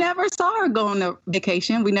 We never saw her go on a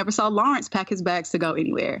vacation. We never saw Lawrence pack his bags to go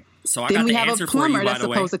anywhere. So then we have a plumber that's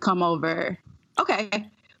supposed to come over. Okay.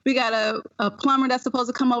 We got a plumber that's supposed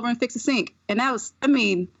to come over and fix a sink. And that was,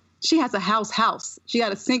 she has a house. She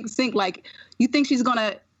got a sink. Like, you think she's going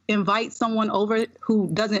to invite someone over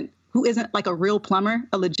who isn't like a real plumber,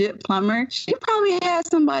 a legit plumber? She probably had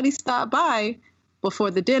somebody stop by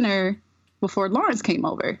before the dinner, before Lawrence came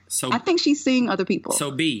over. So I think she's seeing other people.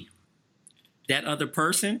 So B, that other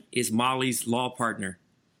person is Molly's law partner.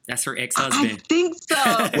 That's her ex-husband. I think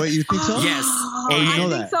so. Wait, you think so? Yes. I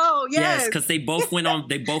think so. Yes. Because they both went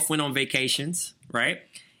on vacations, right?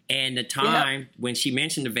 And the time when she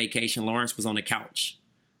mentioned the vacation, Lawrence was on the couch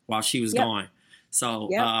while she was gone.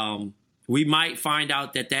 So we might find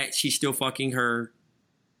out that she's still fucking her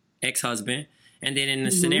ex-husband. And then in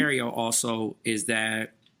the scenario also is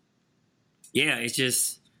that, it's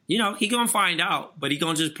just, he gonna find out, but he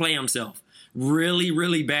gonna just play himself really,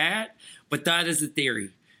 really bad. But that is the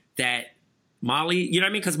theory that Molly, you know what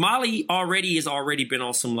I mean? Because Molly has already been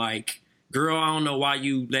on some like, girl, I don't know why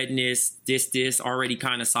you letting this already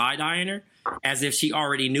kind of side-eyeing her, as if she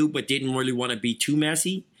already knew but didn't really want to be too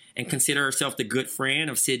messy and consider herself the good friend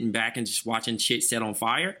of sitting back and just watching shit set on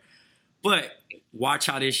fire. But watch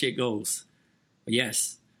how this shit goes.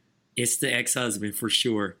 Yes, it's the ex-husband for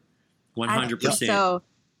sure. 100%.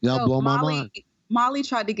 Y'all blow my mind. Molly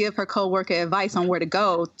tried to give her coworker advice on where to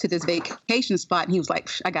go to this vacation spot, and he was like,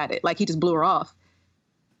 I got it. Like, he just blew her off.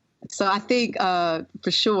 So I think for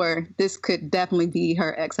sure this could definitely be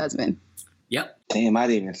her ex-husband. Yep. Damn, I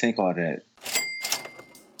didn't even think all that.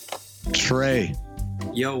 Trey.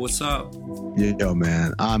 Yo, what's up? Yo,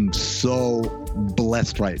 man, I'm so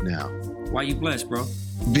blessed right now. Why you blessed, bro?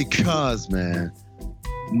 Because, man,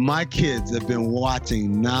 my kids have been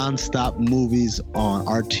watching nonstop movies on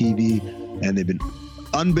our TV, and they've been,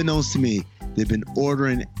 unbeknownst to me, they've been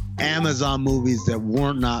ordering Amazon movies that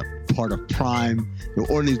were not part of Prime. There were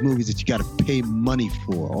all these movies that you got to pay money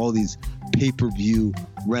for. All these pay-per-view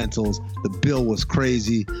rentals. The bill was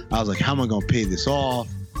crazy. I was like, how am I going to pay this off?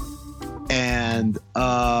 And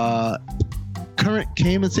Current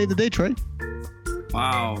came and saved the day, Trey.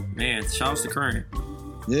 Wow, man. Shouts to Current.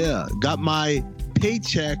 Yeah, got my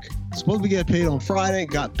paycheck. Supposed to get paid on Friday.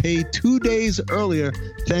 Got paid 2 days earlier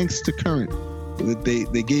thanks to Current.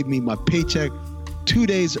 They gave me my paycheck 2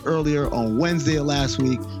 days earlier on Wednesday of last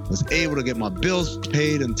week. Was able to get my bills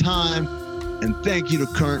paid in time. And thank you to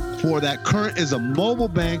Current for that. Current is a mobile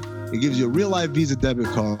bank. It gives you a real-life Visa debit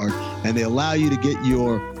card, and they allow you to get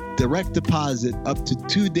your direct deposit up to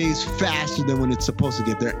 2 days faster than when it's supposed to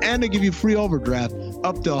get there. And they give you free overdraft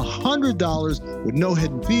up to $100 with no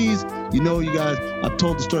hidden fees. You know, you guys, I've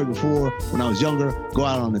told the story before. When I was younger, go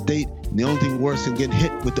out on a date, and the only thing worse than getting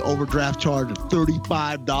hit with the overdraft charge of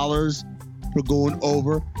 $35 for going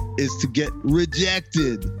over is to get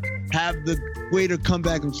rejected. Have the waiter come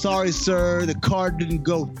back, I'm sorry, sir, the card didn't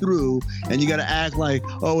go through. And you got to act like,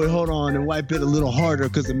 oh, wait, hold on, and wipe it a little harder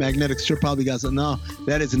because the magnetic strip probably got some. No,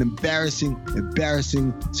 that is an embarrassing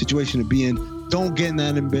situation to be in. Don't get in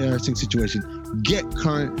that embarrassing situation. Get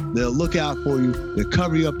Current. They'll look out for you. They'll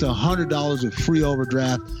cover you up to $100 with free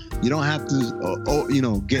overdraft. You don't have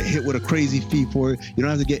to, get hit with a crazy fee for it. You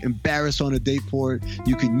don't have to get embarrassed on a date for it.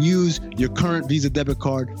 You can use your Current Visa debit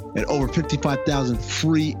card at over 55,000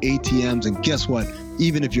 free ATMs. And guess what?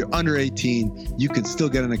 Even if you're under 18, you can still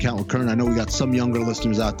get an account with Current. I know we got some younger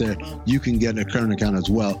listeners out there. You can get a Current account as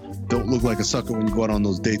well. Don't look like a sucker when you go out on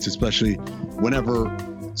those dates, especially whenever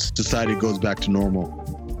society goes back to normal.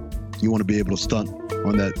 You want to be able to stunt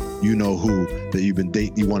on that you-know-who that you've been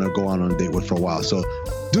dating, you want to go out on a date with for a while. So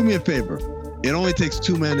do me a favor. It only takes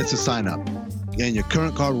 2 minutes to sign up, and your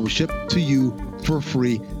Current card will ship to you for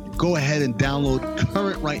free. Go ahead and download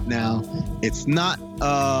Current right now. It's not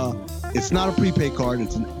a prepaid card.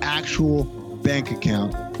 It's an actual bank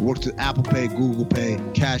account. It works with Apple Pay, Google Pay,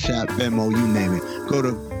 Cash App, Venmo, you name it. Go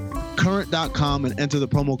to current.com and enter the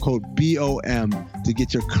promo code BOM to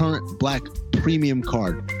get your Current Black Premium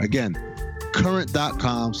card. Again,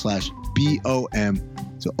 current.com/BOM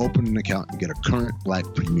to open an account and get a Current Black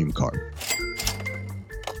Premium card.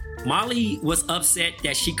 Molly was upset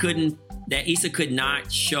that Issa could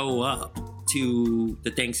not show up to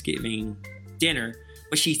the Thanksgiving dinner,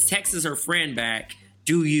 but she texts her friend back,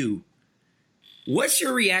 "Do you?" What's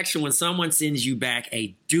your reaction when someone sends you back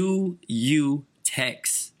a "do you"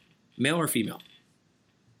 text? Male or female?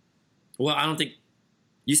 Well, I don't think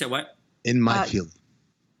you said what? In my field.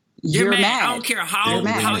 You're mad. mad. I don't care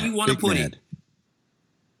how you want to put it.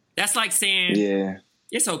 That's like saying, yeah,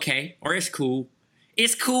 it's okay or it's cool.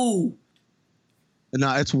 It's cool.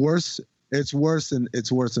 No, it's worse. It's worse than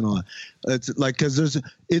all. It's like, because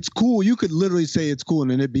it's cool. You could literally say it's cool and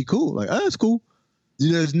then it'd be cool. Like, oh, it's cool.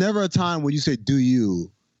 There's never a time when you say "do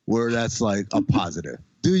you" where that's like a positive.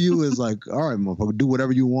 Do you is like, all right, motherfucker, do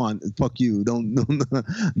whatever you want. Fuck you.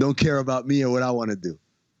 Don't care about me or what I want to do.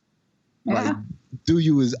 Yeah. Like, do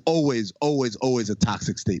you is always a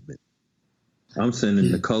toxic statement. I'm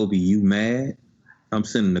sending the Kobe, you mad? I'm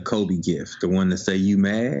sending the Kobe gift, the one that say you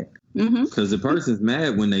mad. Because the person's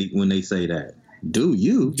mad when they say that. Do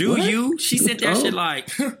you? Do what? you? She sent that shit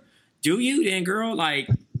like, do you then, girl? Like,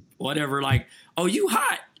 whatever. Like, oh, you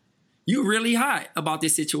hot. You really hot about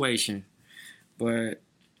this situation. But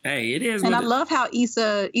hey, it is. And I love how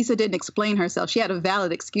Issa didn't explain herself. She had a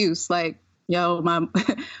valid excuse. Like,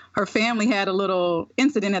 her family had a little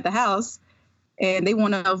incident at the house, and they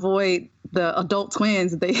want to avoid the adult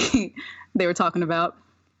twins they were talking about.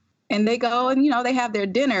 And they go and, they have their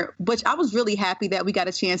dinner, which I was really happy that we got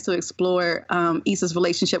a chance to explore Issa's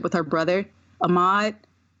relationship with her brother, Ahmad.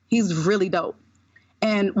 He's really dope.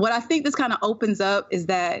 And what I think this kind of opens up is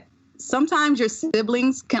that sometimes your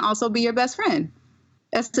siblings can also be your best friend.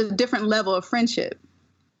 That's a different level of friendship.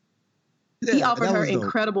 Yeah, he offered her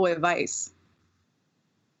incredible advice.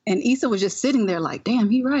 And Issa was just sitting there like, damn,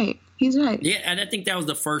 he's right. Yeah, and I think that was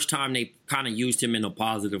the first time they kind of used him in a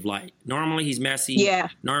positive light. Normally, he's messy. Yeah.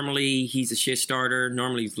 Normally, he's a shit starter.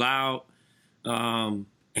 Normally, he's loud and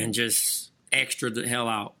just extra the hell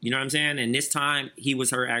out. You know what I'm saying? And this time, he was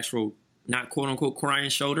her actual, not quote-unquote crying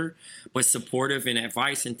shoulder, but supportive and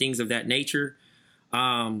advice and things of that nature.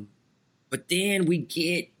 But then we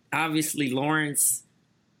get, obviously, Lawrence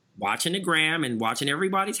watching the gram and watching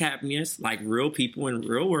everybody's happiness like real people in the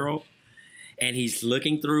real world. And he's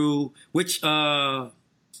looking through, what's the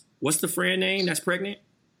friend name that's pregnant?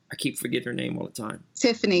 I keep forgetting her name all the time.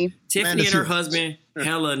 Tiffany. Tiffany and her husband,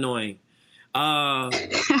 hella annoying.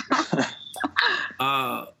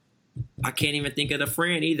 I can't even think of the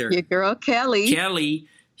friend either. Your girl Kelly. Kelly,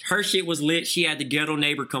 her shit was lit. She had the ghetto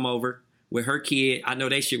neighbor come over with her kid. I know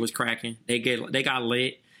they shit was cracking. They got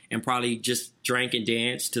lit and probably just drank and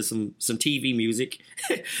danced to some TV music.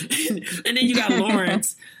 And then you got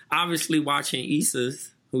Lawrence, obviously watching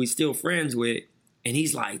Issa's, who he's still friends with, and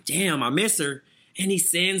he's like, damn, I miss her. And he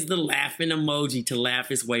sends the laughing emoji to laugh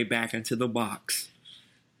his way back into the box.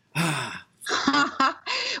 But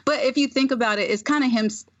if you think about it, it's kind of him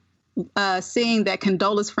seeing that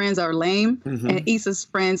Condola's friends are lame and Issa's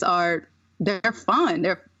friends they're fun.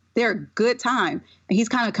 They're a good time. And he's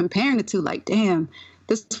kind of comparing the two like, damn,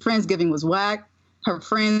 this Friendsgiving was whack. Her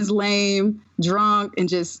friend's lame, drunk, and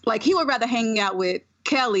just like he would rather hang out with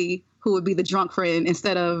Kelly, who would be the drunk friend,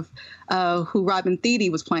 instead of who Robin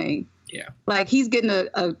Thede was playing. Yeah. Like he's getting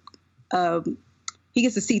he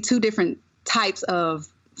gets to see two different types of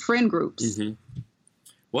friend groups.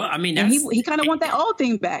 Well, I mean, and he kind of want that old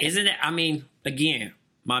thing back. Isn't it? I mean, again,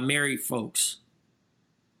 my married folks,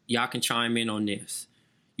 y'all can chime in on this.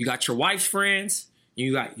 You got your wife's friends, and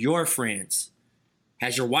you got your friends.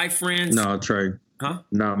 Has your wife friends? No, Trey. Huh?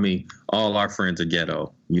 Not me. All our friends are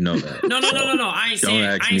ghetto. You know that. No. I ain't saying.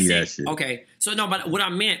 Don't ask me that shit. Okay. So no, but what I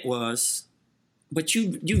meant was, but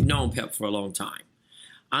you've known Pep for a long time.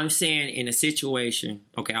 I'm saying in a situation.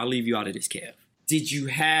 Okay, I'll leave you out of this, Kev. Did you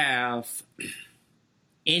have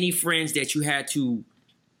any friends that you had to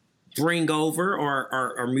bring over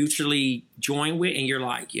or mutually join with, and you're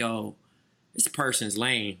like, yo, this person's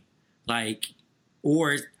lame, like,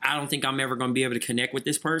 or I don't think I'm ever going to be able to connect with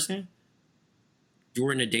this person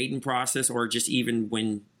during the dating process, or just even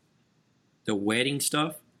when the wedding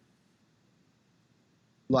stuff?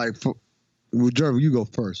 Like, Jeremy, you go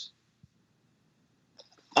first.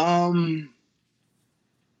 I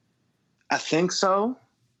think so.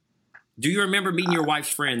 Do you remember meeting your wife's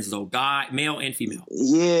friends though, male and female?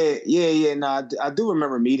 Yeah. No, I do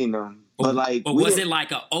remember meeting them, but was it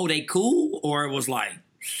like they cool, or it was like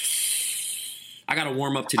I got to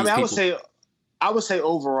warm up to these people? I would say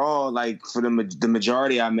overall, like for the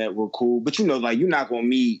majority I met were cool, but like you're not gonna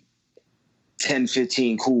meet 10,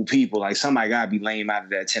 15 cool people. Like somebody gotta be lame out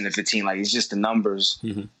of that 10 to 15. Like it's just the numbers.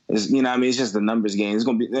 It's, you know what I mean? It's just the numbers game. It's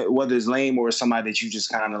gonna be whether it's lame or somebody that you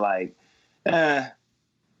just kind of like, you know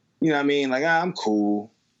what I mean? Like I'm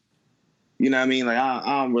cool. You know what I mean? Like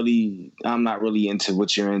I'm not really into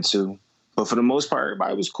what you're into. But for the most part,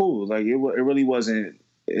 everybody was cool. Like it really wasn't.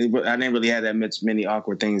 I didn't really have that many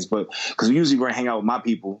awkward things, but because we usually go and hang out with my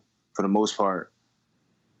people for the most part.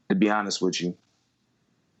 To be honest with you.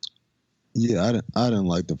 Yeah, I didn't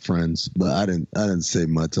like the friends, but I didn't say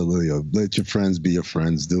much. I literally let your friends be your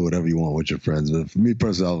friends. Do whatever you want with your friends. But for me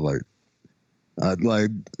personally, I was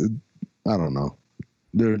like, I don't know.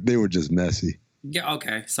 They were just messy. Yeah.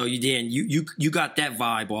 Okay. So you got that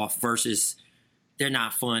vibe off versus they're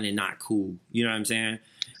not fun and not cool. You know what I'm saying?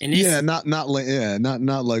 And not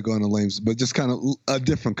like on the lame, but just kind of a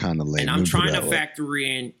different kind of lame. And I'm trying to factor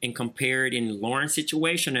in and compare it in Lauren's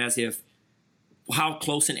situation as if how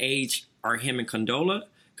close in age are him and Condola?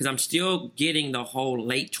 Because I'm still getting the whole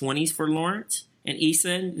late 20s for Lawrence and Issa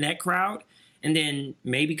and that crowd. And then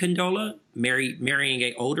maybe Condola marrying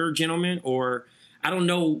a older gentleman, or I don't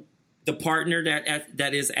know the partner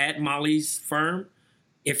that is at Molly's firm,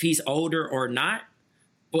 if he's older or not.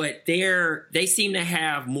 But they seem to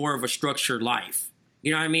have more of a structured life.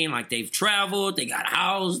 You know what I mean? Like they've traveled, they got a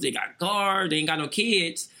house, they got a car, they ain't got no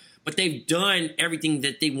kids, but they've done everything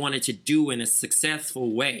that they wanted to do in a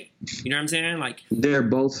successful way. You know what I'm saying? Like they're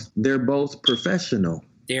both professional.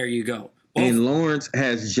 There you go. And Lawrence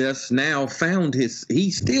has just now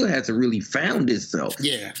he still hasn't really found himself.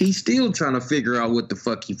 Yeah. He's still trying to figure out what the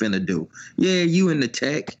fuck he finna do. Yeah, you in the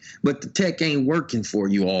tech, but the tech ain't working for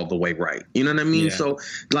you all the way right. You know what I mean? Yeah. So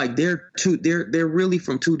like they're really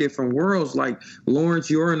from two different worlds. Like Lawrence,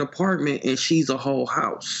 you're an apartment and she's a whole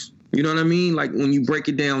house. You know what I mean? Like when you break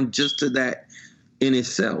it down just to that in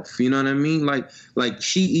itself, you know what I mean? Like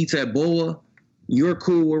she eats at Boa, you're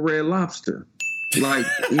cool with Red Lobster. Like,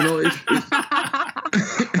 you know, it's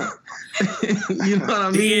you know what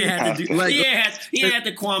I mean? He had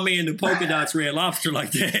to Kwame and the polka dots Red Lobster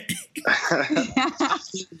like that.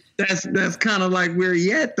 That's kind of like where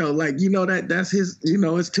he at though. Like, you know, that's his, you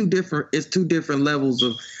know, it's two different levels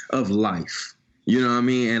of life. You know what I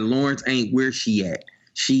mean? And Lawrence ain't where she at.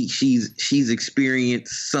 She's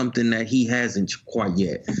experienced something that he hasn't quite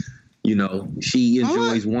yet. You know, she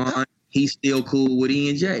enjoys wine. He's still cool with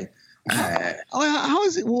E&J. How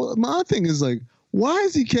is it? Well, my thing is like, why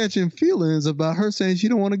is he catching feelings about her saying she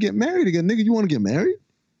don't want to get married again? Nigga, you want to get married?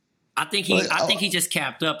 I think he just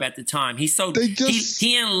capped up at the time. He's so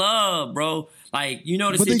he in love, bro. Like, you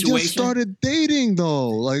know the but situation. But they just started dating, though.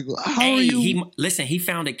 Like, how are you? Listen, he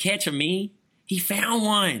found a catch of me. He found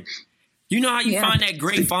one. You know how you find that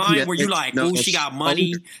great find where you like, oh, she got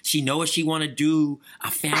money. She know what she want to do. I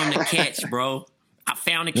found the catch, bro. I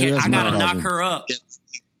found the catch. I got to knock her up.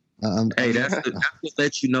 Hey, that's what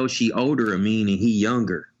lets you know she older, meaning he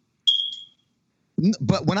younger.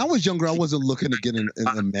 But when I was younger, I wasn't looking to get in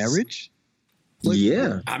a marriage. Like,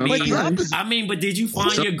 yeah. I mean, but did you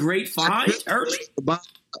find your great find early?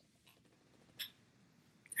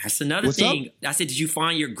 That's another thing. I said, did you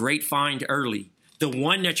find your great find early? The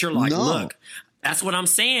one that you're like, look, that's what I'm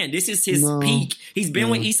saying. This is his peak. He's been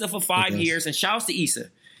with Issa for 5 years, and shouts to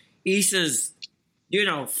Issa. Issa's,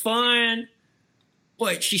 fun,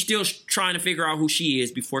 but she's still trying to figure out who she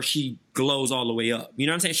is before she glows all the way up. You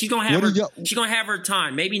know what I'm saying? She's gonna have her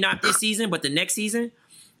time. Maybe not this season, but the next season.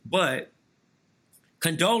 But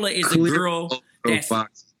Condola is a girl that's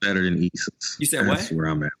box is better than Issa's. You said that's where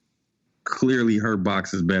I'm at. Clearly, her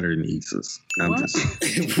box is better than Issa's. I'm just.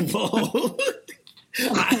 Whoa.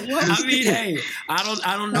 I mean, hey, I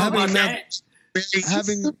don't know about that.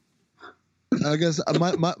 I guess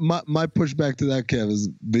my pushback to that, Kev, is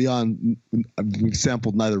beyond. We've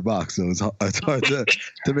sampled neither box, so it's hard to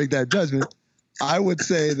make that judgment. I would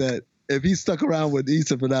say that if he stuck around with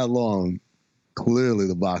Issa for that long, clearly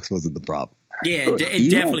the box wasn't the problem. Yeah,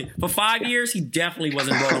 it definitely. For 5 years, he definitely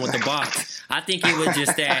wasn't rolling with the box. I think it was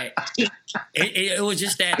just that. It was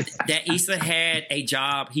just that Issa had a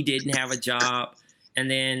job, he didn't have a job, and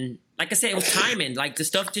then, like I said, it was timing. Like the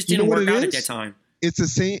stuff just didn't work out at that time. It's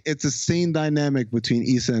the same dynamic between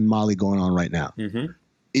Issa and Molly going on right now. Mm-hmm.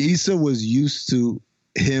 Issa was used to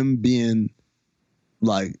him being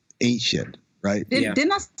like ain't shit, right?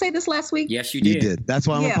 Didn't I say this last week? Yes, you did. You did. That's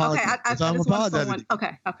why I'm apologizing. Okay, That's why I'm apologizing.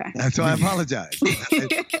 Okay. That's why I apologize.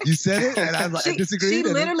 You said it, and I disagreed.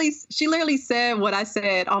 She literally said what I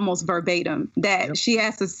said almost verbatim, that she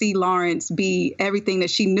has to see Lawrence be everything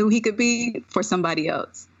that she knew he could be for somebody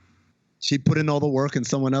else. She put in all the work, and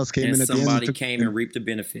someone else came in at the end. Somebody came and reaped the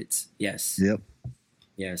benefits. Yes. Yep.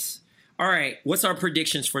 Yes. All right. What's our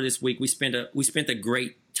predictions for this week? We spent a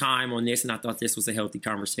great time on this, and I thought this was a healthy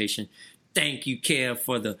conversation. Thank you, Kev,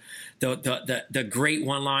 for the great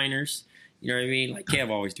one-liners. You know what I mean? Like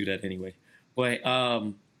Kev always do that anyway. But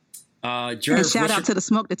Jerv, and shout out to the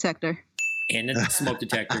smoke detector. And the smoke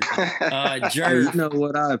detector. Jerv. You know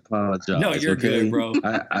what? I apologize. No, you're good, bro.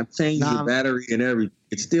 I changed the battery and everything.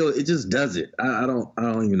 It just does it. I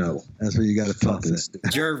don't even know. That's where you got to talk it.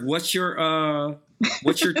 Jerv, what's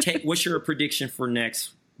your prediction for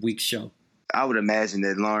next week's show? I would imagine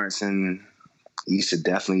that Lawrence and Issa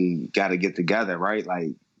definitely got to get together, right?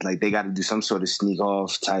 Like they got to do some sort of sneak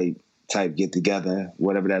off type get together,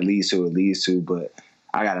 whatever that leads to, it leads to. But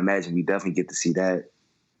I got to imagine we definitely get to see that.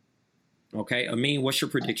 Okay, Amin, what's your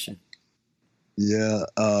prediction? Yeah,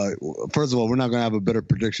 first of all, we're not gonna have a better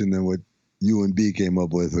prediction than what you and B came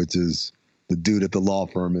up with, which is the dude at the law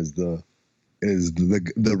firm is the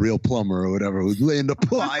real plumber or whatever who's laying the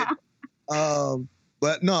pipe.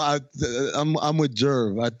 But no, I'm with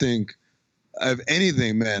Jerv. I think, if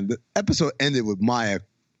anything, man, the episode ended with Maya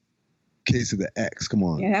case of the X. Come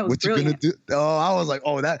on, yeah, that was what you gonna do? Oh, I was like,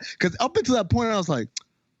 that because up until that point, I was like,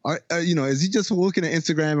 is he just looking at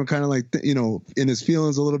Instagram and kind of like, in his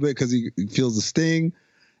feelings a little bit because he feels the sting?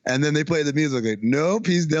 And then they play the music. Like, nope,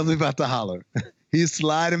 he's definitely about to holler. He's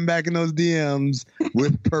sliding back in those DMs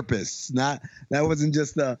with purpose. That wasn't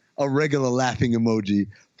just a regular laughing emoji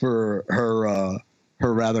for her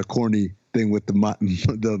rather corny thing with the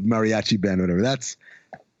mariachi band or whatever.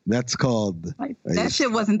 That's called. That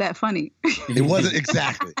shit wasn't that funny. It wasn't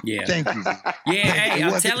exactly. Yeah. Thank you. Yeah, hey,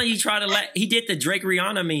 I'm telling you, he did the Drake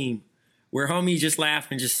Rihanna meme where homie just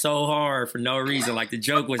laughing just so hard for no reason. Like the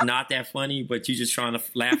joke was not that funny, but you just trying to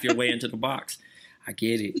laugh your way into the box. I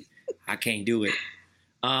get it. I can't do it.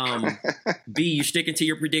 B, you sticking to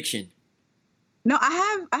your prediction? No,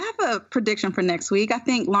 I have a prediction for next week. I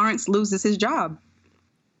think Lawrence loses his job.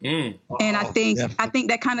 And I think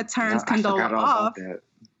that kind of turns Condola off.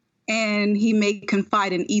 And he may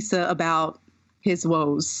confide in Issa about his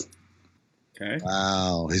woes. Okay.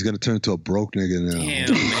 Wow, he's gonna turn into a broke nigga now.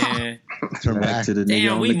 Damn, man. Turn back to the nigga.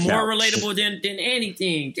 Damn, we more relatable than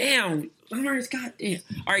anything. Damn, Lawrence, goddamn.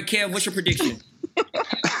 All right, Kev, what's your prediction?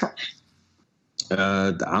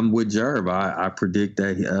 I'm with Jerv. I predict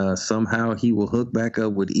that somehow he will hook back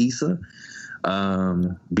up with Issa.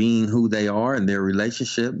 Being who they are in their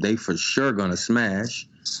relationship, they for sure gonna smash.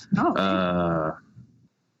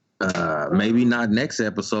 Maybe not next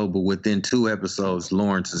episode, but within 2 episodes,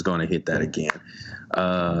 Lawrence is going to hit that again.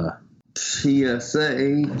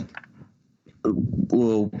 TSA,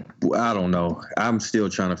 Well, I don't know. I'm still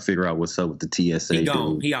trying to figure out what's up with the TSA. He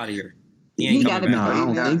gone. dude. He out of here. He gotta be. No, I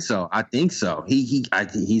don't think so. I think so.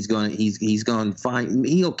 He's gonna find.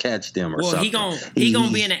 He'll catch them or something. He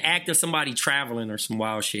gonna be in the act of somebody traveling or some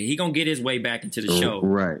wild shit. He gonna get his way back into the show,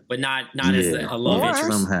 right? But not as a love interest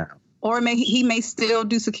somehow. Or he may still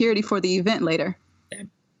do security for the event later.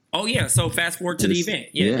 Oh yeah. So fast forward to the event.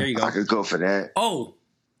 Yeah, there you go. I could go for that. Oh,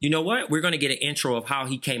 you know what? We're gonna get an intro of how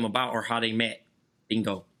he came about or how they met.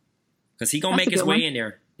 Bingo. Because he gonna make his way in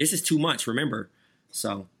there. This is too much. Remember,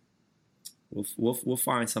 so. We'll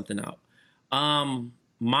find something out.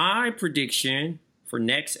 My prediction for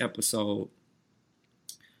next episode,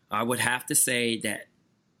 I would have to say that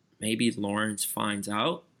maybe Lawrence finds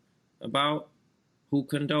out about who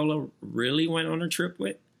Condola really went on a trip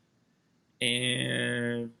with,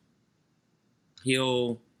 and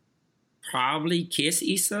he'll probably kiss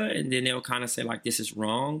Issa, and then they'll kind of say like this is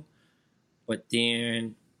wrong, but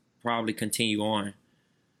then probably continue on.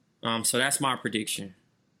 So that's my prediction.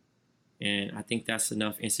 And I think that's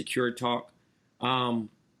enough insecure talk.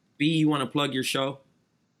 B, you want to plug your show?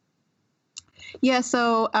 Yeah,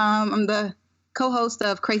 so I'm the co-host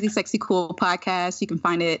of Crazy Sexy Cool podcast. You can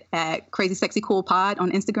find it at Crazy Sexy Cool Pod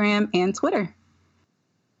on Instagram and Twitter.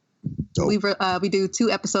 We do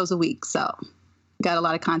 2 episodes a week, so got a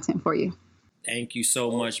lot of content for you. Thank you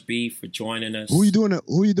so much, B, for joining us. Who are you doing it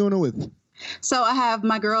with? So I have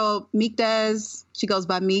my girl Meek Des. She goes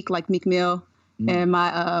by Meek, like Meek Mill. And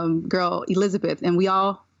my girl Elizabeth, and we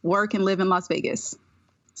all work and live in Las Vegas.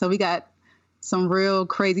 So we got some real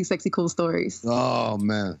crazy, sexy, cool stories. Oh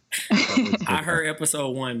man, I heard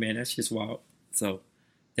episode 1, man. That's just wild. So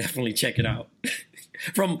definitely check it out.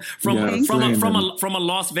 from a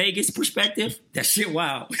Las Vegas perspective, that shit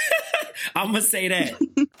wild. I'm gonna say that.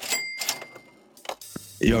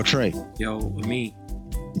 Yo, Trey. Yo, me.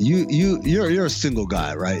 You're a single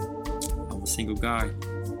guy, right? I'm a single guy.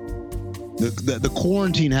 The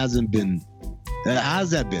quarantine hasn't been. How's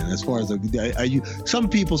that been? As far as are you? Some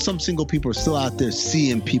single people are still out there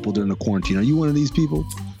seeing people during the quarantine. Are you one of these people?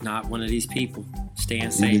 Not one of these people. Staying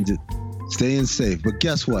safe. Staying safe. But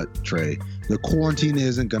guess what, Trey? The quarantine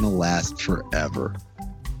isn't gonna last forever.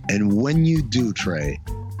 And when you do, Trey,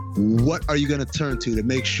 what are you gonna turn to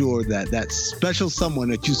make sure that special someone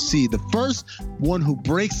that you see, the first one who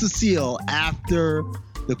breaks the seal after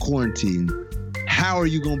the quarantine? How are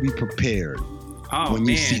you going to be prepared when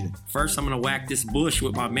you see them? First, I'm going to whack this bush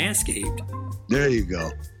with my Manscaped. There you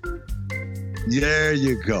go.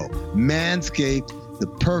 Manscaped, the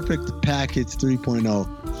perfect package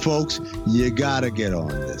 3.0. Folks, you got to get on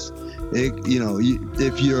this.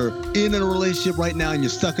 If you're in a relationship right now and you're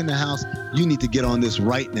stuck in the house, you need to get on this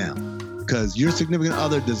right now. Because your significant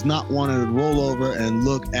other does not want to roll over and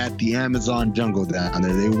look at the Amazon jungle down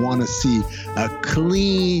there. They want to see a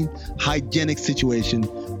clean, hygienic situation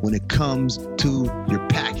when it comes to your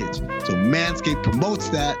package. So Manscaped promotes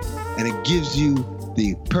that, and it gives you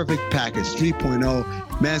the perfect package 3.0.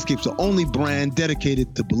 Manscaped's the only brand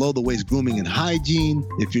dedicated to below-the-waist grooming and hygiene.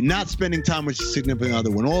 If you're not spending time with your significant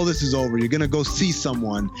other, when all this is over, you're going to go see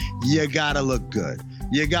someone, you got to look good.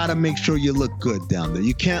 You got to make sure you look good down there.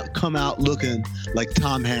 You can't come out looking like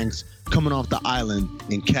Tom Hanks coming off the island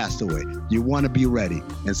in Castaway. You want to be ready.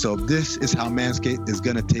 And so this is how Manscaped is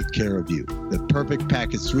going to take care of you. The Perfect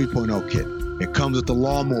Package 3.0 kit. It comes with the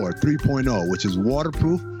Lawnmower 3.0, which is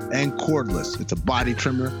waterproof and cordless. It's a body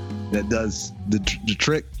trimmer that does the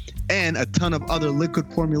trick, and a ton of other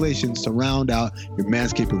liquid formulations to round out your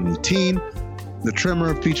manscaping routine. The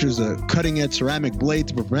trimmer features a cutting-edge ceramic blade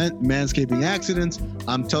to prevent manscaping accidents.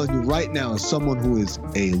 I'm telling you right now, as someone who is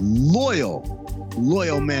a loyal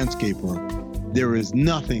manscaper, there is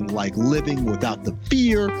nothing like living without the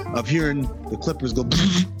fear of hearing the clippers go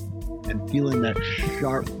and feeling that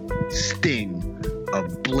sharp sting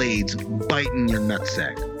of blades biting your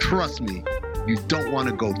nutsack. Trust me, you don't want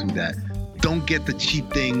to go through that. Don't get the cheap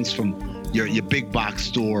things from your big box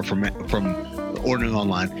store from ordering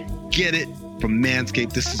online. Get it from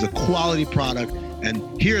Manscaped. This is a quality product.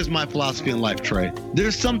 And here's my philosophy in life, Trey.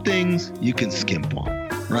 There's some things you can skimp on,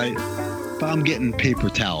 right? If I'm getting paper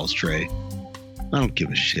towels, Trey, I don't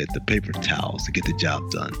give a shit. The paper towels to get the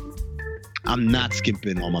job done. I'm not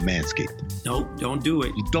skimping on my Manscaped. Nope, don't do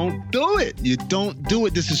it. You don't do it. You don't do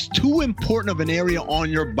it. This is too important of an area on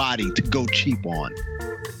your body to go cheap on,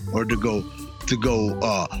 or to to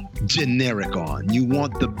go generic on. You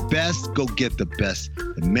want the best, go get the best.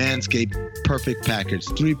 The Manscaped Perfect Package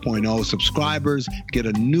 3.0. Subscribers get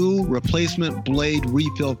a new replacement blade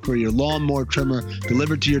refill for your lawnmower trimmer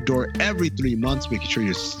delivered to your door every 3 months, making sure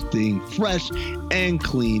you're staying fresh and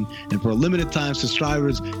clean. And for a limited time,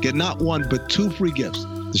 subscribers get not one, but 2 free gifts.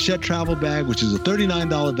 The Shed Travel Bag, which is a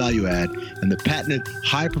 $39 value add, and the patented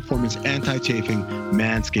high-performance anti-chafing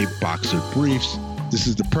Manscaped Boxer Briefs. This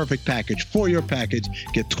is the perfect package for your package.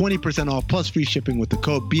 Get 20% off plus free shipping with the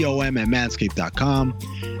code BOM at manscaped.com.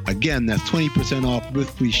 Again, that's 20% off with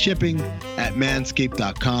free shipping at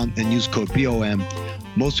manscaped.com and use code BOM.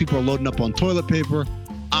 Most people are loading up on toilet paper.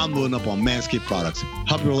 I'm loading up on Manscaped products.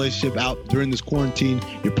 Help your relationship out during this quarantine.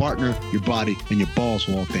 Your partner, your body, and your balls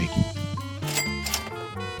will all thank you.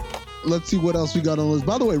 Let's see what else we got on the list.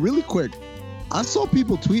 By the way, really quick, I saw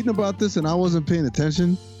people tweeting about this and I wasn't paying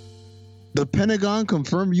attention. The Pentagon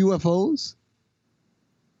confirmed UFOs.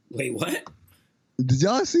 Wait, what? Did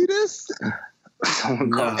y'all see this?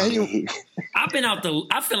 No. Anyway, I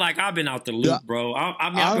feel like I've been out the loop, Yeah. bro.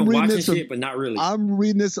 I've been watching shit, but not really. I'm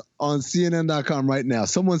reading this on CNN.com right now.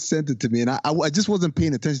 Someone sent it to me, and I just wasn't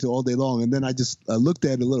paying attention to it all day long. And then I just looked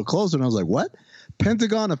at it a little closer, and I was like, what?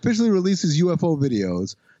 Pentagon officially releases UFO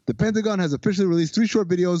videos. The Pentagon has officially released 3 short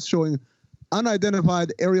videos showing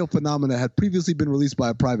unidentified aerial phenomena had previously been released by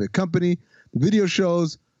a private company. The video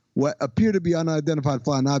shows what appear to be unidentified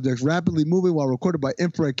flying objects rapidly moving while recorded by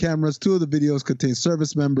infrared cameras. 2 of the videos contain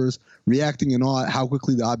service members reacting in awe at how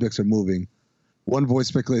quickly the objects are moving. One voice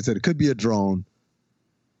speculates that it could be a drone.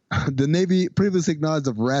 The Navy previously acknowledged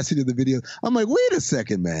the veracity of the video. I'm like, wait a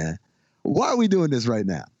second, man. Why are we doing this right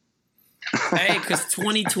now? Hey, because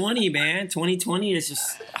 2020, man. 2020 is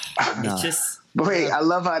just, it's just. But wait, I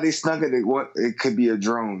love how they snuck it. It could be a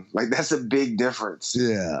drone. Like, that's a big difference.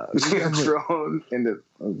 Yeah. Between a drone and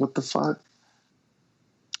what the fuck?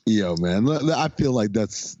 Yo, man, I feel like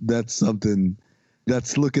that's something.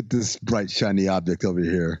 That's look at this bright, shiny object over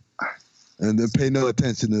here. And then pay no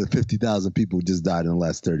attention to the 50,000 people who just died in the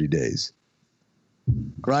last 30 days.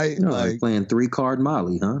 Right? You know, like playing 3-card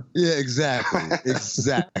Molly, huh? Yeah, exactly.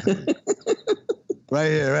 Exactly. Right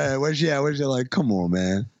here, right? Where's she at? Like, come on,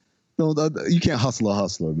 man. You can't hustle a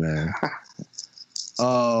hustler, man.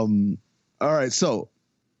 All right, so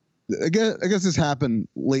I guess this happened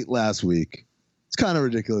late last week. It's kind of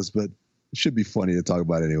ridiculous, but it should be funny to talk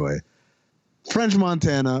about anyway. French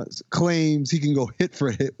Montana claims he can go hit for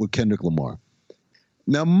hit with Kendrick Lamar.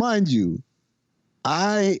 Now, mind you,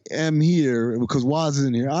 I am here because Waz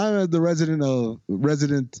isn't here. I'm the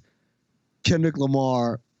resident Kendrick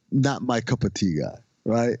Lamar, not my cup of tea guy,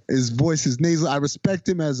 right? His voice is nasal. I respect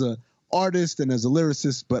him as an artist and as a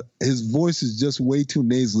lyricist, but his voice is just way too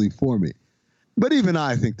nasally for me. But even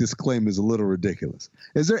I think this claim is a little ridiculous.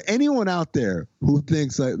 Is there anyone out there who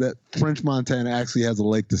thinks that French Montana actually has a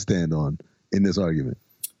leg to stand on in this argument?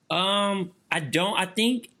 I don't. I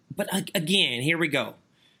think, but again, here we go.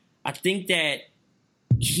 I think that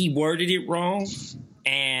he worded it wrong,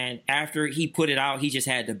 and after he put it out, he just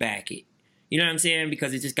had to back it. You know what I'm saying?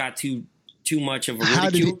 Because it just got too much of a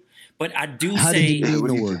ridicule. But I do say,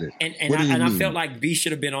 and I felt like B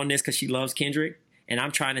should have been on this because she loves Kendrick, and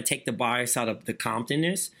I'm trying to take the bias out of the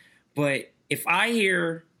Comptonness. But if I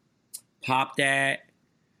hear Pop That,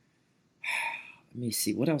 let me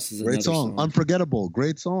see, what else is another great song? Unforgettable,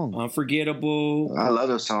 great song. Unforgettable. I love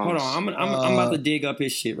those songs. Hold on, I'm about to dig up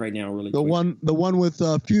his shit right now, really quick. The one with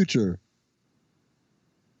Future.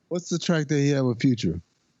 What's the track that he had with Future?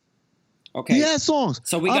 Okay, he has songs.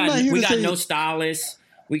 So we got No Stylist.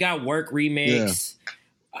 We got Work Remix.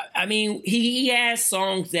 Yeah. I mean, he has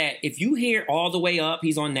songs that if you hear all the way up,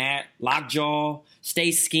 he's on that. Lockjaw,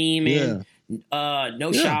 Stay Scheming,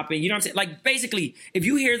 No Shopping. You know what I'm saying? Like, basically, if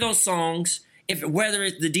you hear those songs, whether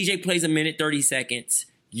it's the DJ plays a minute, 30 seconds,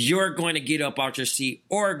 you're going to get up out your seat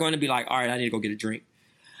or going to be like, all right, I need to go get a drink.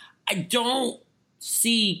 I don't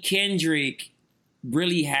see Kendrick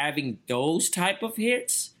really having those type of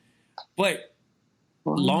hits, but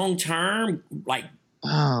long term, like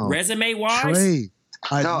resume wise, Trey,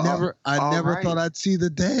 I never thought I'd see the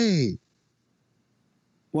day.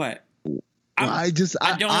 What? I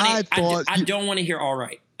don't want to hear all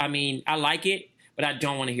right. I mean, I like it, but I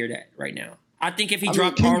don't want to hear that right now. I think if he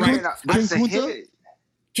dropped all right,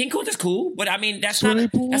 King Kunta's cool, but I mean that's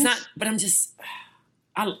not. But I'm just,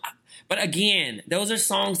 but again, those are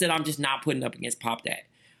songs that I'm just not putting up against Pop That.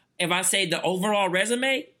 If I say the overall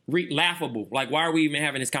resume, laughable. Like, why are we even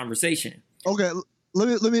having this conversation? Okay, let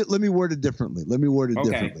me word it differently.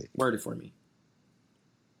 Differently. Word it for me.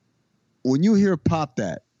 When you hear Pop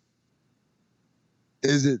That,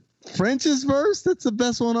 is it French's verse that's the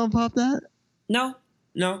best one on Pop That?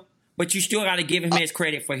 No. But you still got to give him his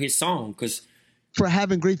credit for his song, because for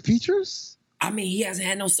having great features. I mean, he hasn't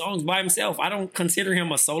had no songs by himself. I don't consider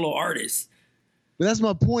him a solo artist. But that's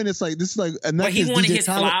my point. It's like this is like, and but he wanted DJ his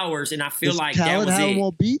Khaled, flowers, and I feel like Khaled that was have it. them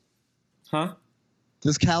all beat? Huh?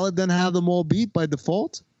 Does Khaled then have them all beat by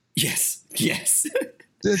default? Yes. See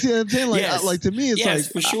what I'm saying? Like, Yes. like to me, it's Yes,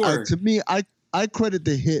 like for sure. to me, I credit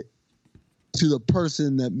the hit to the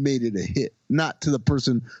person that made it a hit, not to the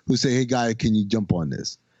person who say, "Hey, guy, can you jump on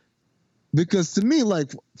this?" Because to me,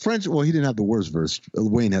 like French, well, he didn't have the worst verse.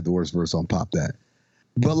 Wayne had the worst verse on Pop That.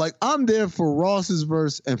 But like, I'm there for Ross's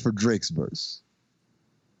verse and for Drake's verse.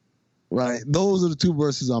 Right? Those are the two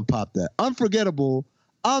verses on Pop That. Unforgettable,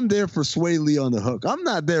 I'm there for Sway Lee on the hook. I'm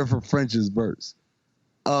not there for French's verse.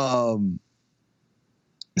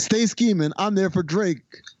 Stay Scheming, I'm there for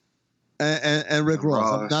Drake and Rick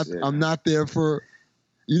Ross. I'm not there for,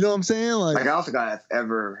 you know what I'm saying? Like I don't think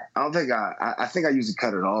I think I usually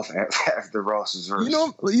cut it off after Ross's verse. You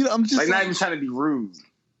know, I'm just like not even trying to be rude.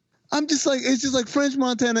 I'm just like, it's just like French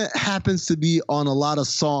Montana happens to be on a lot of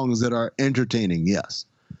songs that are entertaining, yes.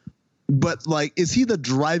 But like, is he the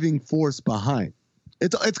driving force behind?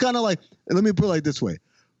 It's kind of like, let me put it like this way.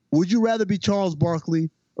 Would you rather be Charles Barkley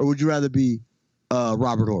or would you rather be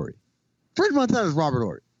Robert Horry? French Montana is Robert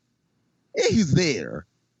Horry. Yeah, he's there.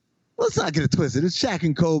 Let's not get it twisted. It's Shaq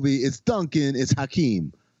and Kobe. It's Duncan. It's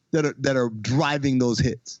Hakeem that are driving those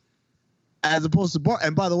hits. As opposed to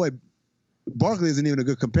and by the way, Barkley isn't even a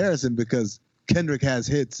good comparison because Kendrick has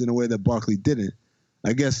hits in a way that Barkley didn't.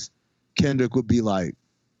 I guess Kendrick would be like,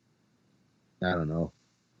 I don't know,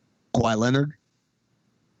 Kawhi Leonard,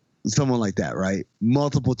 someone like that, right?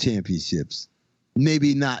 Multiple championships.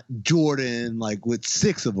 Maybe not Jordan, like with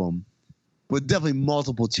 6 of them, but definitely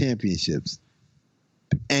multiple championships.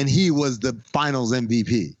 And he was the finals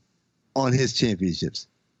MVP on his championships.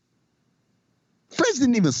 French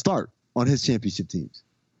didn't even start on his championship teams.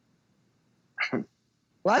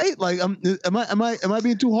 Right? Like, am I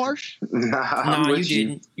being too harsh? No, you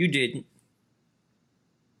didn't. You didn't.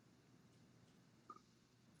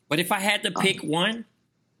 But if I had to pick one,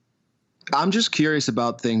 I'm just curious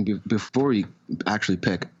about before you actually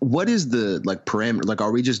pick. What is the like parameter? Like,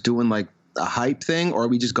 are we just doing like a hype thing, or are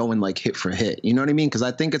we just going like hit for hit? You know what I mean? Because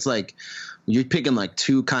I think it's like you're picking like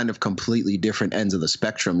two kind of completely different ends of the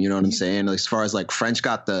spectrum. You know what I'm saying? As far as like French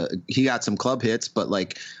got some club hits, but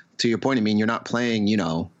like to your point, I mean, you're not playing,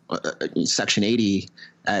 Section 80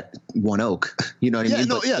 at One Oak. You know what I mean?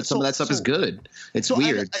 But some of that stuff is good. It's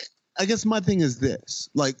weird. I guess my thing is this,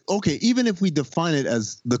 like, okay, even if we define it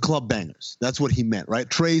as the club bangers, that's what he meant, right?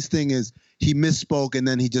 Trey's thing is he misspoke and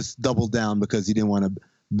then he just doubled down because he didn't want to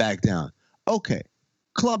back down. Okay,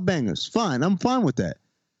 club bangers, fine. I'm fine with that.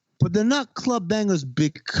 But they're not club bangers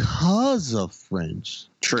because of French.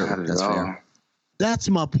 True, that's fair. That's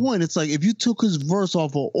my point. It's like if you took his verse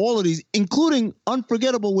off of all of these, including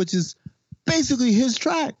Unforgettable, which is basically his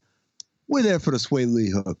track, we're there for the Sway Lee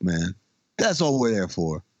hook, man. That's all we're there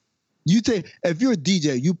for. If you're a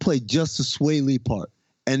DJ, you play just the Sway Lee part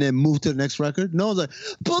and then move to the next record. No one's like,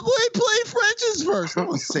 but play French's verse. No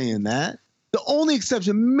one's saying that. The only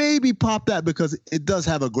exception maybe Pop That because it does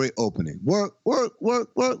have a great opening. Work.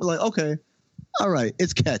 Like, okay, all right,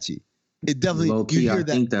 it's catchy. It definitely. Low key, I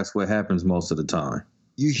think that's what happens most of the time.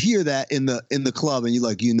 You hear that in the club, and you're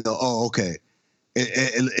like, oh, okay,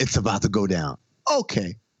 it's about to go down.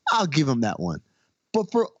 Okay, I'll give him that one. But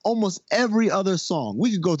for almost every other song,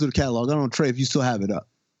 we could go through the catalog. I don't know, Trey, if you still have it up.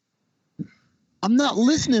 I'm not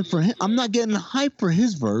listening for him. I'm not getting hype for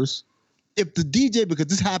his verse. If the DJ, because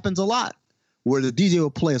this happens a lot, where the DJ will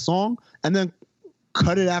play a song and then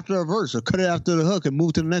cut it after a verse or cut it after the hook and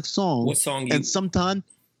move to the next song. What song? And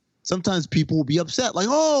sometimes people will be upset, like,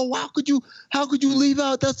 "Oh, how could you leave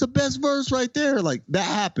out? That's the best verse right there." Like that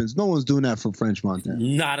happens. No one's doing that for French Montana.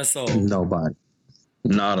 Not a soul. Nobody.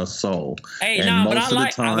 Not a soul. Hey, and but most of the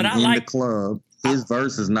time in the club, his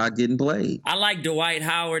verse is not getting played. I like Dwight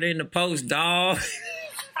Howard in the post, dog.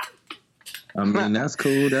 I mean, that's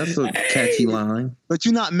cool. That's a catchy line. But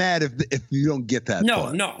you're not mad if you don't get that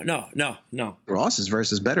part. No. Ross's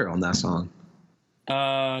verse is better on that song.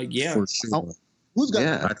 Yeah. For sure. Who's got?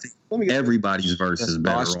 Yeah, I think everybody's verse is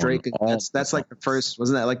better. Ross Drake. That's like the first.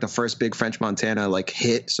 Wasn't that like the first big French Montana like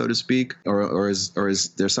hit, so to speak, or is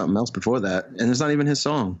there something else before that? And it's not even his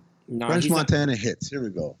song. No, French Montana hits. Here we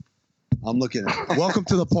go. I'm looking at it. Welcome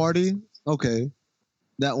to the Party. Okay,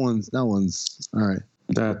 that one's all right.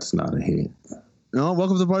 That's not a hit. No,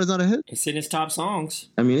 Welcome to the Party's not a hit. It's in his top songs.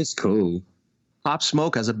 I mean, it's cool. Pop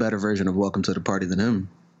Smoke has a better version of Welcome to the Party than him.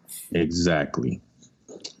 Exactly.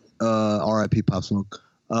 R.I.P. Pop Smoke.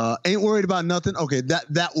 Ain't Worried About Nothing. Okay,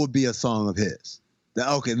 that would be a song of his.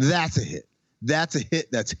 Okay, that's a hit. That's a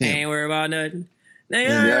hit. That's him. Ain't worried about nothing.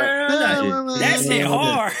 That shit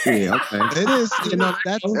hard. Yeah, okay. It is. You know,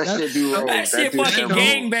 That shit do roll. That shit fucking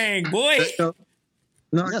gangbang, boy.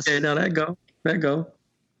 No, that go.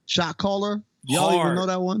 Shot Caller. Y'all even know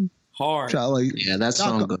that one? Hard. Yeah, that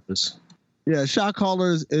song goes. Yeah, Shot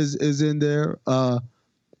Caller is in there.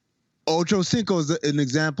 Ocho Cinco is an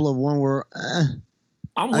example of one where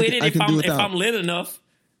I'm with it if I'm lit enough.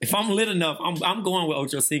 If I'm lit enough, I'm going with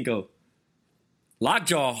Ocho Cinco.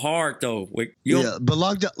 Lockjaw hard though. But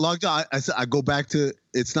Lockjaw, I go back to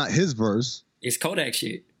it's not his verse. It's Kodak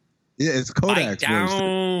shit. Yeah, it's Kodak's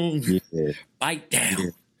verse. Yeah. Bite down. Yeah.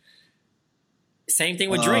 Same thing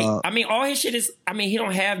with Drake. I mean, all his shit is. I mean, he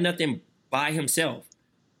don't have nothing by himself.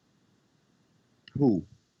 Who?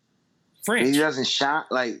 French. He doesn't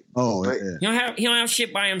shot like. Oh, yeah. He don't have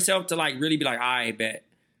shit by himself to like really be like, I bet.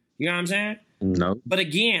 You know what I'm saying? No. But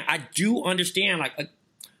again, I do understand. Like,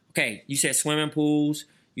 okay, you said swimming pools.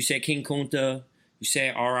 You said King Kunta. You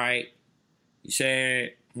said all right. You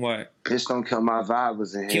said what? Just Don't Kill My Vibe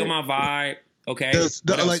was in here. Kill My Vibe. Okay.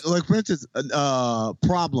 Like for instance,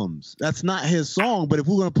 Problems. That's not his song, but if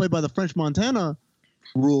we're gonna play by the French Montana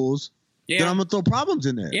rules, then I'm gonna throw Problems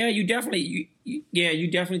in there. Yeah, you definitely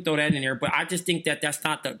throw that in there. But I just think that's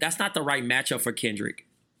not the right matchup for Kendrick.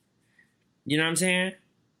 You know what I'm saying?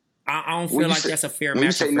 I don't feel like that's a fair matchup. When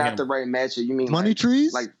you say for not him. the right matchup, you mean Money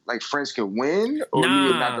Trees? Like French could win? Or Nah,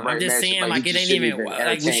 you mean not the right I'm just matchup? saying like it ain't even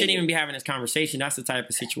like we shouldn't even be. be having this conversation. That's the type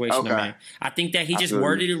of situation Okay. I'm in. I think that he just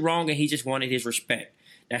worded it wrong and he just wanted his respect.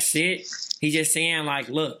 That's it. He's just saying like,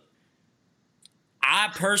 look, I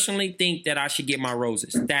personally think that I should get my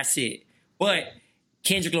roses. That's it. But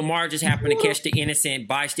Kendrick Lamar just happened to catch the innocent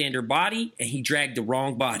bystander body, and he dragged the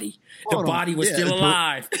wrong body. The body was still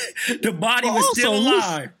alive. The body was still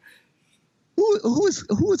alive. Who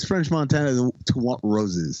is French Montana to want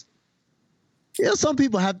roses? Yeah, some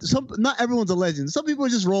people have not everyone's a legend. Some people are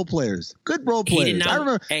just role players. Good role players.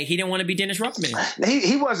 He didn't want to be Dennis Rodman.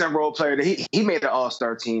 He wasn't a role player. He made an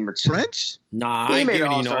all-star team or two. French? Nah, I ain't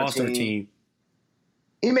giving you an all-star team.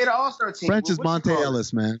 He made an all-star team. French is Monte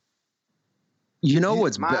Ellis, man. You know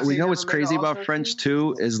what's crazy about French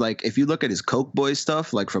too is like if you look at his Coke Boy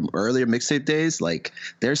stuff like from earlier mixtape days, like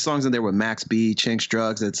there's songs in there with Max B, Chinks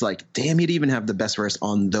Drugs. It's like, damn, he'd even have the best verse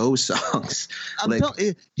on those songs.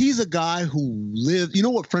 He's a guy who lived. You know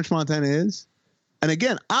what French Montana is? And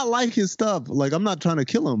again, I like his stuff. Like I'm not trying to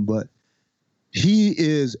kill him, but he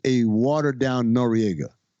is a watered down Noriega.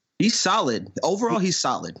 He's solid. Overall, he's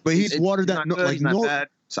solid. But he's watered down. He's not bad.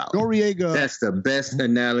 Solid. Noriega. That's the best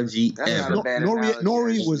analogy ever.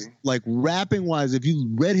 Nori was like rapping wise. If you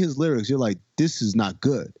read his lyrics, you're like, this is not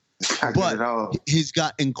good. But he's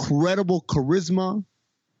got incredible charisma.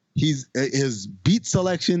 His beat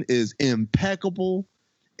selection is impeccable,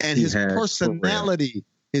 and his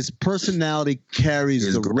personality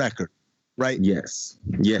carries the record. Right? Yes.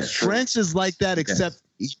 French is like that, except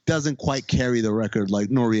he doesn't quite carry the record like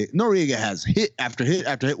Noriega. Noriega has hit after hit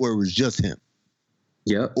after hit where it was just him.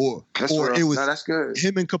 Yeah. Or it was that's good.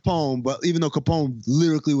 Him and Capone, but even though Capone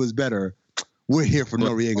lyrically was better, we're here for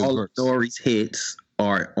Noriega's all verse. Nori's hits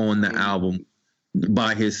are on the album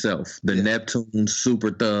by himself. The Neptune, Super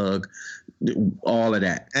Thug, all of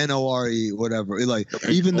that. N-O-R-E, whatever. Like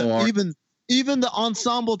even the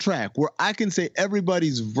ensemble track where I can say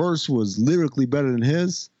everybody's verse was lyrically better than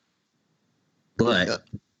his. But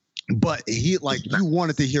he you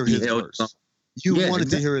wanted to hear his verse. You wanted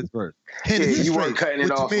to hear his verse. You weren't cutting it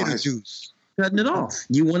off. Tomato juice. Cutting it off.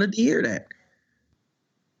 You wanted to hear that.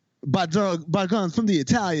 By guns from the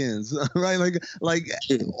Italians, right?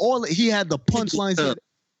 All he had the punchlines.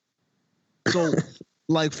 So,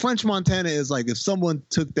 like French Montana is like if someone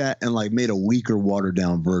took that and like made a weaker, watered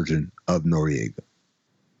down version of Noriega.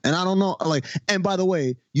 And I don't know, and by the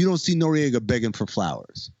way, you don't see Noriega begging for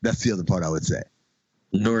flowers. That's the other part I would say.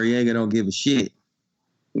 Noriega don't give a shit.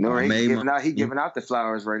 He's giving out the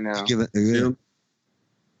flowers right now.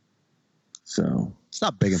 So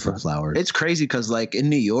stop begging for flowers. It's crazy because like in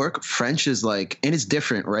New York, French is like, and it's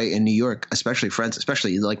different, right? In New York, especially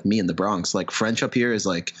like me in the Bronx, like French up here is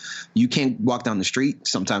like, you can't walk down the street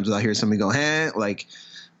sometimes without hearing somebody go, hey,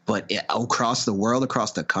 but across the world,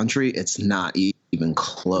 across the country, it's not even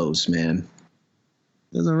close, man.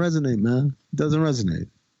 Doesn't resonate, man. Doesn't resonate.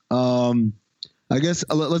 I guess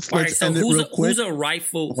let's end it real quick. Who's a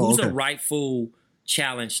rightful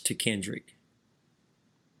challenge to Kendrick?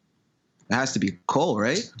 It has to be Cole,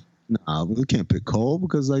 right? Nah, we can't pick Cole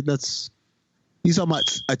because he's talking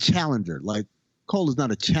about a challenger. Like Cole is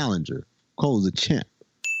not a challenger. Cole is a champ.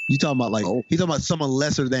 You talking about like he's talking about someone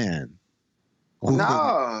lesser than.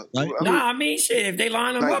 Nah, right? I mean, shit. If they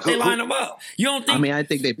line them up, they line them up. You don't think? I mean, I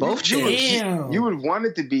think they both should. You would want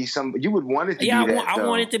it to be some. You would want it to be. Yeah, that, I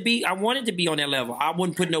want it to be. I want it to be on that level. I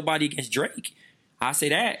wouldn't put nobody against Drake. I say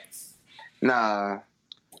that. Nah.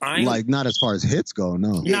 Like not as far as hits go,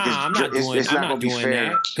 no. Nah, I'm not doing. It's I'm not doing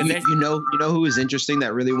that. You know who is interesting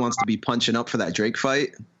that really wants to be punching up for that Drake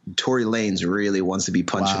fight? Tory Lanez really wants to be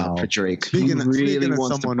punching up for Drake. He really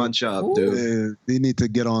wants to punch up, dude. They need to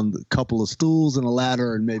get on a couple of stools and a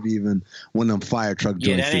ladder, and maybe even one of them fire truck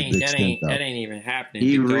joints. That ain't even happening.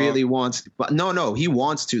 He really wants to, but no, he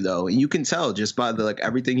wants to though. You can tell just by the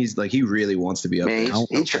everything he's like. He really wants to be up there.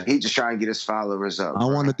 He just trying to get his followers up. I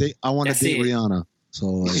want to date Rihanna.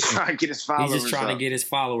 So he's trying to get his followers. He's just trying to get his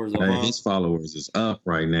followers up. His followers is up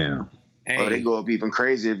right now. Hey. Oh, they go up even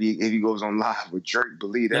crazy if he goes on live with Drake.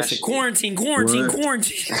 Believe that. That's shit. Quarantine,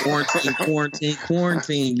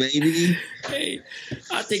 baby. Hey,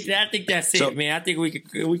 I think that's it, man. I think we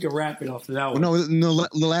could wrap it off to that one. No, the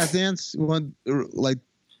Last Dance. Can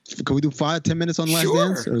we do 5-10 minutes on Last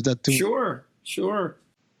Dance, or is that too? Sure.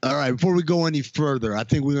 All right. Before we go any further, I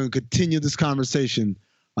think we're going to continue this conversation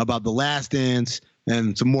about the Last Dance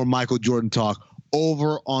and some more Michael Jordan talk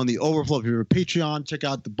over on the Overflow. If you're a Patreon, check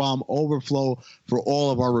out the Bomb Overflow for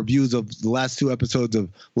all of our reviews of the last 2 episodes of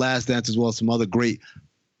Last Dance, as well as some other great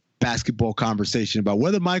basketball conversation about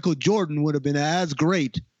whether Michael Jordan would have been as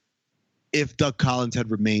great if Doug Collins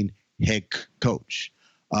had remained head coach.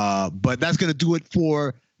 But that's going to do it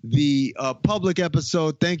for the public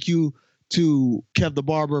episode. Thank you to Kev the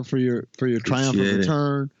Barber for your triumphant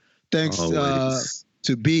return. Thanks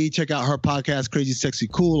to B. Check out her podcast, Crazy Sexy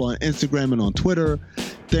Cool, on Instagram and on Twitter.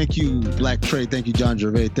 Thank you, Black Trey. Thank you, John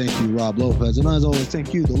Gervais. Thank you, Rob Lopez. And as always,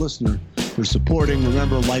 thank you, the listener, for supporting.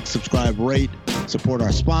 Remember, like, subscribe, rate, support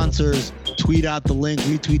our sponsors. Tweet out the link,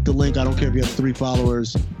 retweet the link. I don't care if you have 3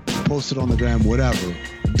 followers. Post it on the gram, whatever.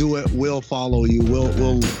 Do it. We'll follow you.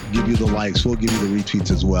 We'll give you the likes. We'll give you the retweets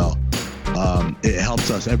as well. It helps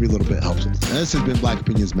us. Every little bit helps us. And this has been Black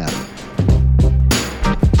Opinions Matter.